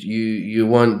 you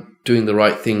weren't doing the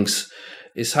right things.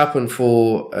 It's happened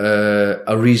for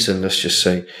a reason, let's just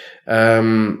say.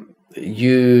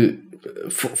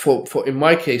 For in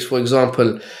my case, for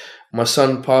example, my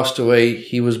son passed away.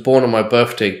 He was born on my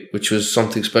birthday, which was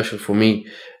something special for me.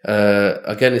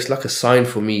 Again, it's like a sign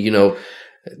for me, you know,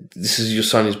 this is your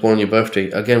son, he's born on your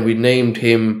birthday. Again, we named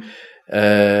him,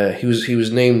 he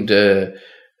was named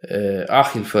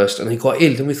Akhil first, and he got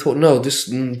ill. Then we thought, no, this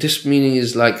meaning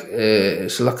is like,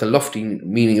 it's like a lofty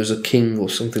meaning. It was a king or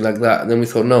something like that. And then we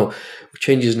thought, no, we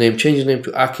change his name to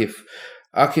Akif.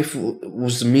 Akif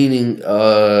was the meaning.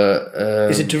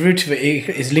 Is it derivative?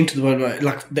 Is linked to the word,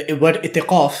 like the word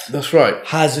itiqaf That's right.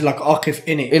 has like Akif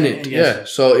in it. In it, yeah.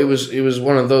 So it was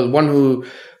one of those, one who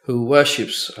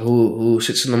worships, who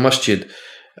sits in the masjid.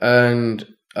 And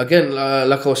again,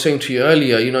 like I was saying to you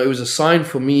earlier, you know, it was a sign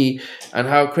for me, and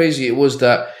how crazy it was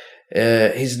that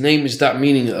his name is that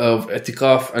meaning of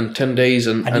itikaf and 10 days,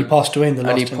 and he passed away in the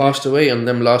last. and he passed away in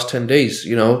them last 10 days,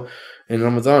 you know, in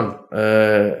Ramadan.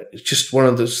 It's just one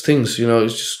of those things, you know,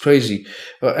 it's just crazy.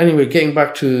 But anyway, getting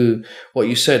back to what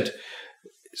you said,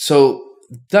 So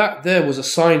that there was a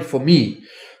sign for me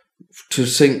to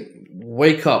think,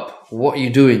 wake up, what are you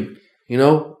doing? You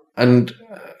know? And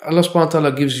Allah subhanahu wa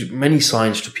ta'ala gives you many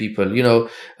signs to people. You know,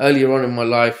 earlier on in my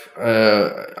life,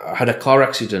 I had a car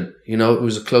accident. You know, it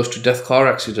was a close to death car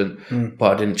accident, but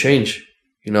I didn't change.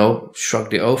 You know,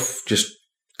 shrugged it off, just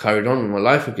carried on with my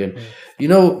life again. You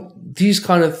know, these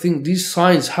kind of things, these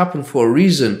signs happen for a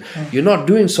reason. You're not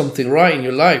doing something right in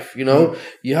your life. You know,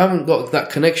 you haven't got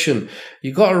that connection.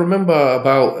 You got to remember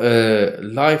about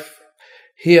life.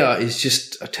 Here is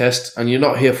just a test, and you're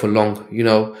not here for long. You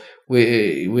know,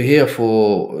 we're here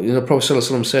for, you know, Prophet Sallallahu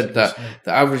Alaihi Wasallam said that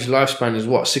the average lifespan is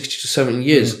what, 60 to 70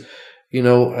 years. You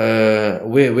know,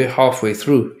 we're halfway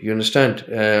through. You understand?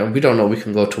 And we don't know we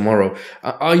can go tomorrow.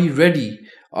 Are you ready?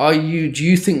 Do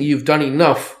you think you've done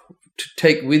enough to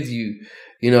take with you?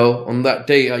 You know, on that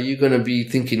day, are you going to be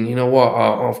thinking, you know what,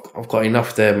 I've got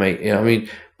enough there, mate? You know what I mean?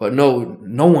 But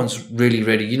no one's really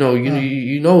ready. You know,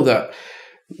 you know that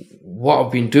what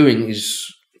I've been doing is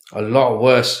a lot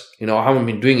worse. You know, I haven't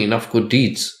been doing enough good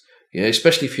deeds. Yeah,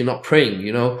 especially if you're not praying.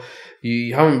 You know,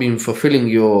 you haven't been fulfilling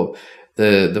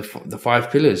the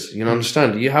 5 pillars. You know,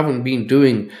 understand? You haven't been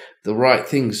doing the right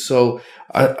things. So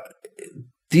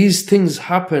these things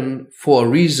happen for a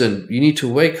reason. You need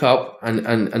to wake up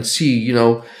and see, you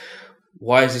know,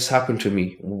 why has this happened to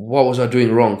me? What was I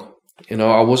doing wrong? You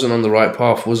know, I wasn't on the right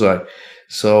path, was I?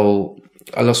 So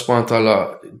Allah subhanahu wa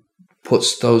ta'ala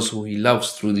puts those who he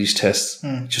loves through these tests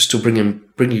just to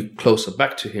bring you closer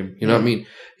back to him. You know what I mean?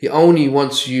 He only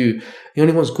wants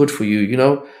good for you, you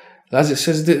know? As it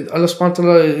says, Allah subhanahu wa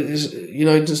ta'ala is, you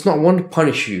know, does not want to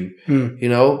punish you, you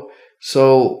know?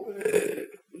 So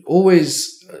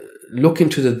always look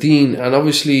into the deen. And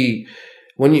obviously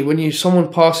when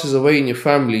someone passes away in your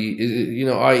family, you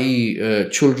know, i.e.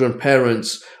 Children,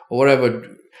 parents or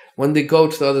whatever, when they go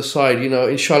to the other side, you know,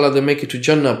 inshallah they make it to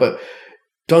Jannah, but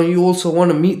don't you also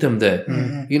want to meet them there?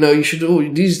 You know, you should,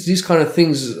 these kind of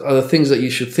things are the things that you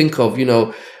should think of. You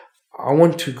know, I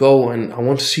want to go and I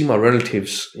want to see my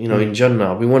relatives, you know, in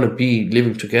Jannah. We want to be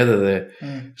living together there.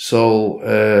 So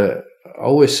I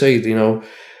always say, you know,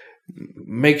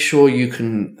 make sure you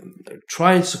can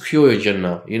try and secure your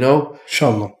Jannah, you know?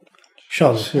 Inshallah.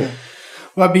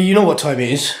 Well, you know what time it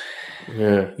is.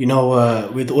 Yeah. You know,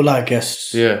 with all our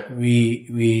guests,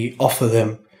 we offer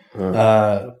them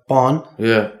barn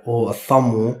or a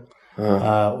thumb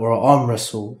or an arm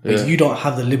wrestle, but you don't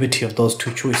have the liberty of those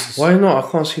 2 choices. Why not?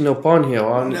 I can't see no barn here.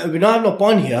 We don't have no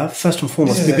barn here, first and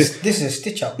foremost. This is a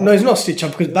stitch up. No, it's not stitch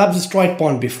up, because Babs has tried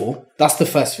barn before. That's the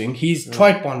first thing. He's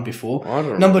tried barn before.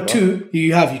 Number 2,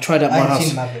 you tried at my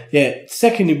house. Yeah.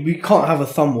 Secondly, we can't have a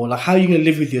thumb war. Like, how are you going to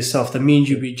live with yourself? That means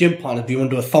you'll be gym partners, but you want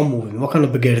to do a thumb war with me. What kind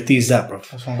of baguette is that, bro?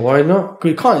 Why not?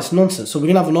 Because we can't. It's nonsense. So we're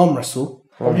going to have an arm wrestle.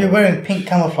 If you're wearing pink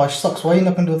camouflage socks, why are you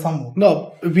not going to do a thumb war?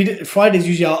 No, Friday's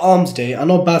usually our arms day. I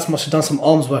know Baz must have done some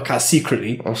arms workout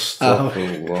secretly.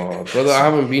 Astaghfirullah. Brother, I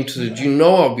haven't been to the... Do you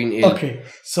know I've been ill? Okay,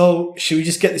 so should we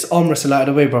just get this arm wrestle out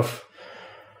of the way, bruv?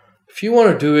 If you want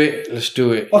to do it, let's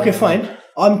do it. Okay, fine.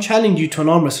 I'm challenging you to an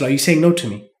arm wrestle. Are you saying no to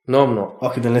me? No, I'm not.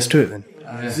 Okay, then let's do it then.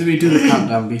 So we do the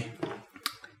countdown, B.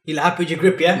 You happy with your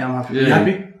grip, yeah? Yeah, I'm happy. Yeah. You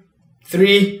happy?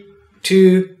 3,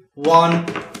 2, 1.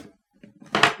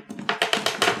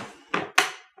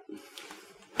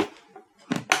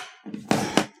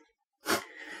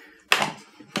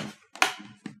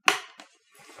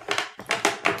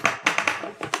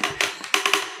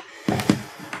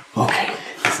 Okay,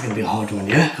 this is going to be a hard one,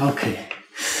 yeah? Okay.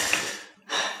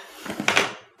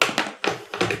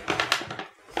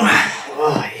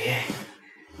 Oh, yeah.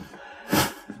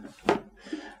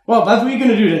 Well, Baz, what are you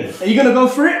going to do then? Are you going to go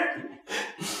for it?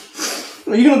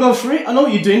 Are you going to go for it? I know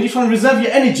what you're doing. You're trying to reserve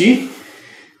your energy.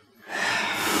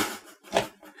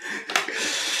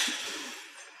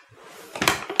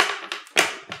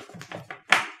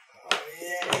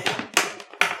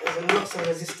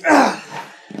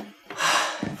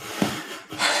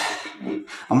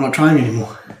 I'm not trying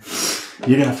anymore.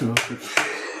 You're going to have to go for it.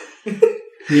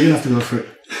 You're going to have to go for it.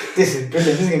 This is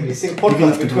brilliant. This is going to be a sick gonna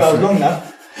have podcast. to It's go 2 hours for it. long now.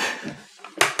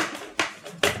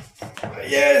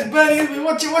 Yes, buddy.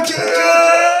 Watch it.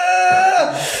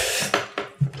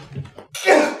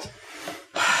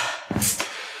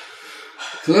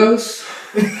 Close.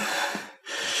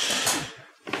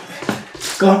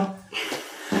 Go on.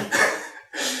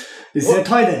 Is it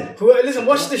tight then? Listen,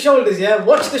 watch the shoulders, yeah?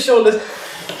 Watch the shoulders.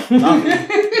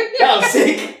 That was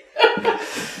sick.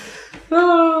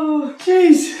 Oh,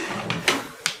 jeez.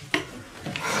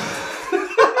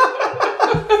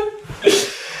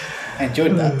 I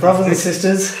enjoyed that. Brothers and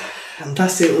sisters, and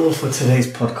that's it all for today's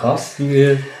podcast.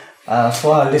 Yeah.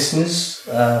 For our listeners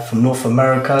from North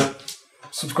America,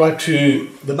 subscribe to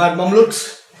the Mad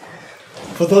Mamluks.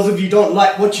 For those of you who don't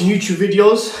like watching YouTube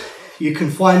videos, you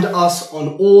can find us on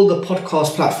all the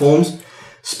podcast platforms: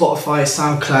 Spotify,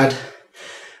 SoundCloud,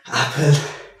 Apple,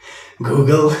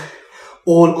 Google,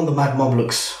 all on the Mad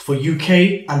Mamluks. For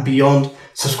UK and beyond,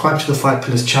 subscribe to the Five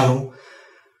Pillars channel.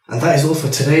 And that is all for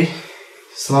today.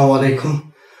 Assalamu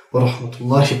alaikum wa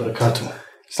rahmatullahi wa barakatuh.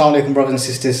 Assalamu alaikum, brothers and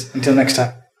sisters. Until next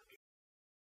time.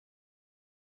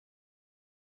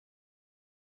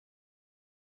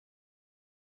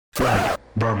 Flag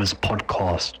Brothers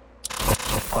Podcast, a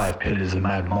Five Pillars of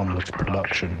Mad Monolith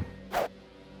production.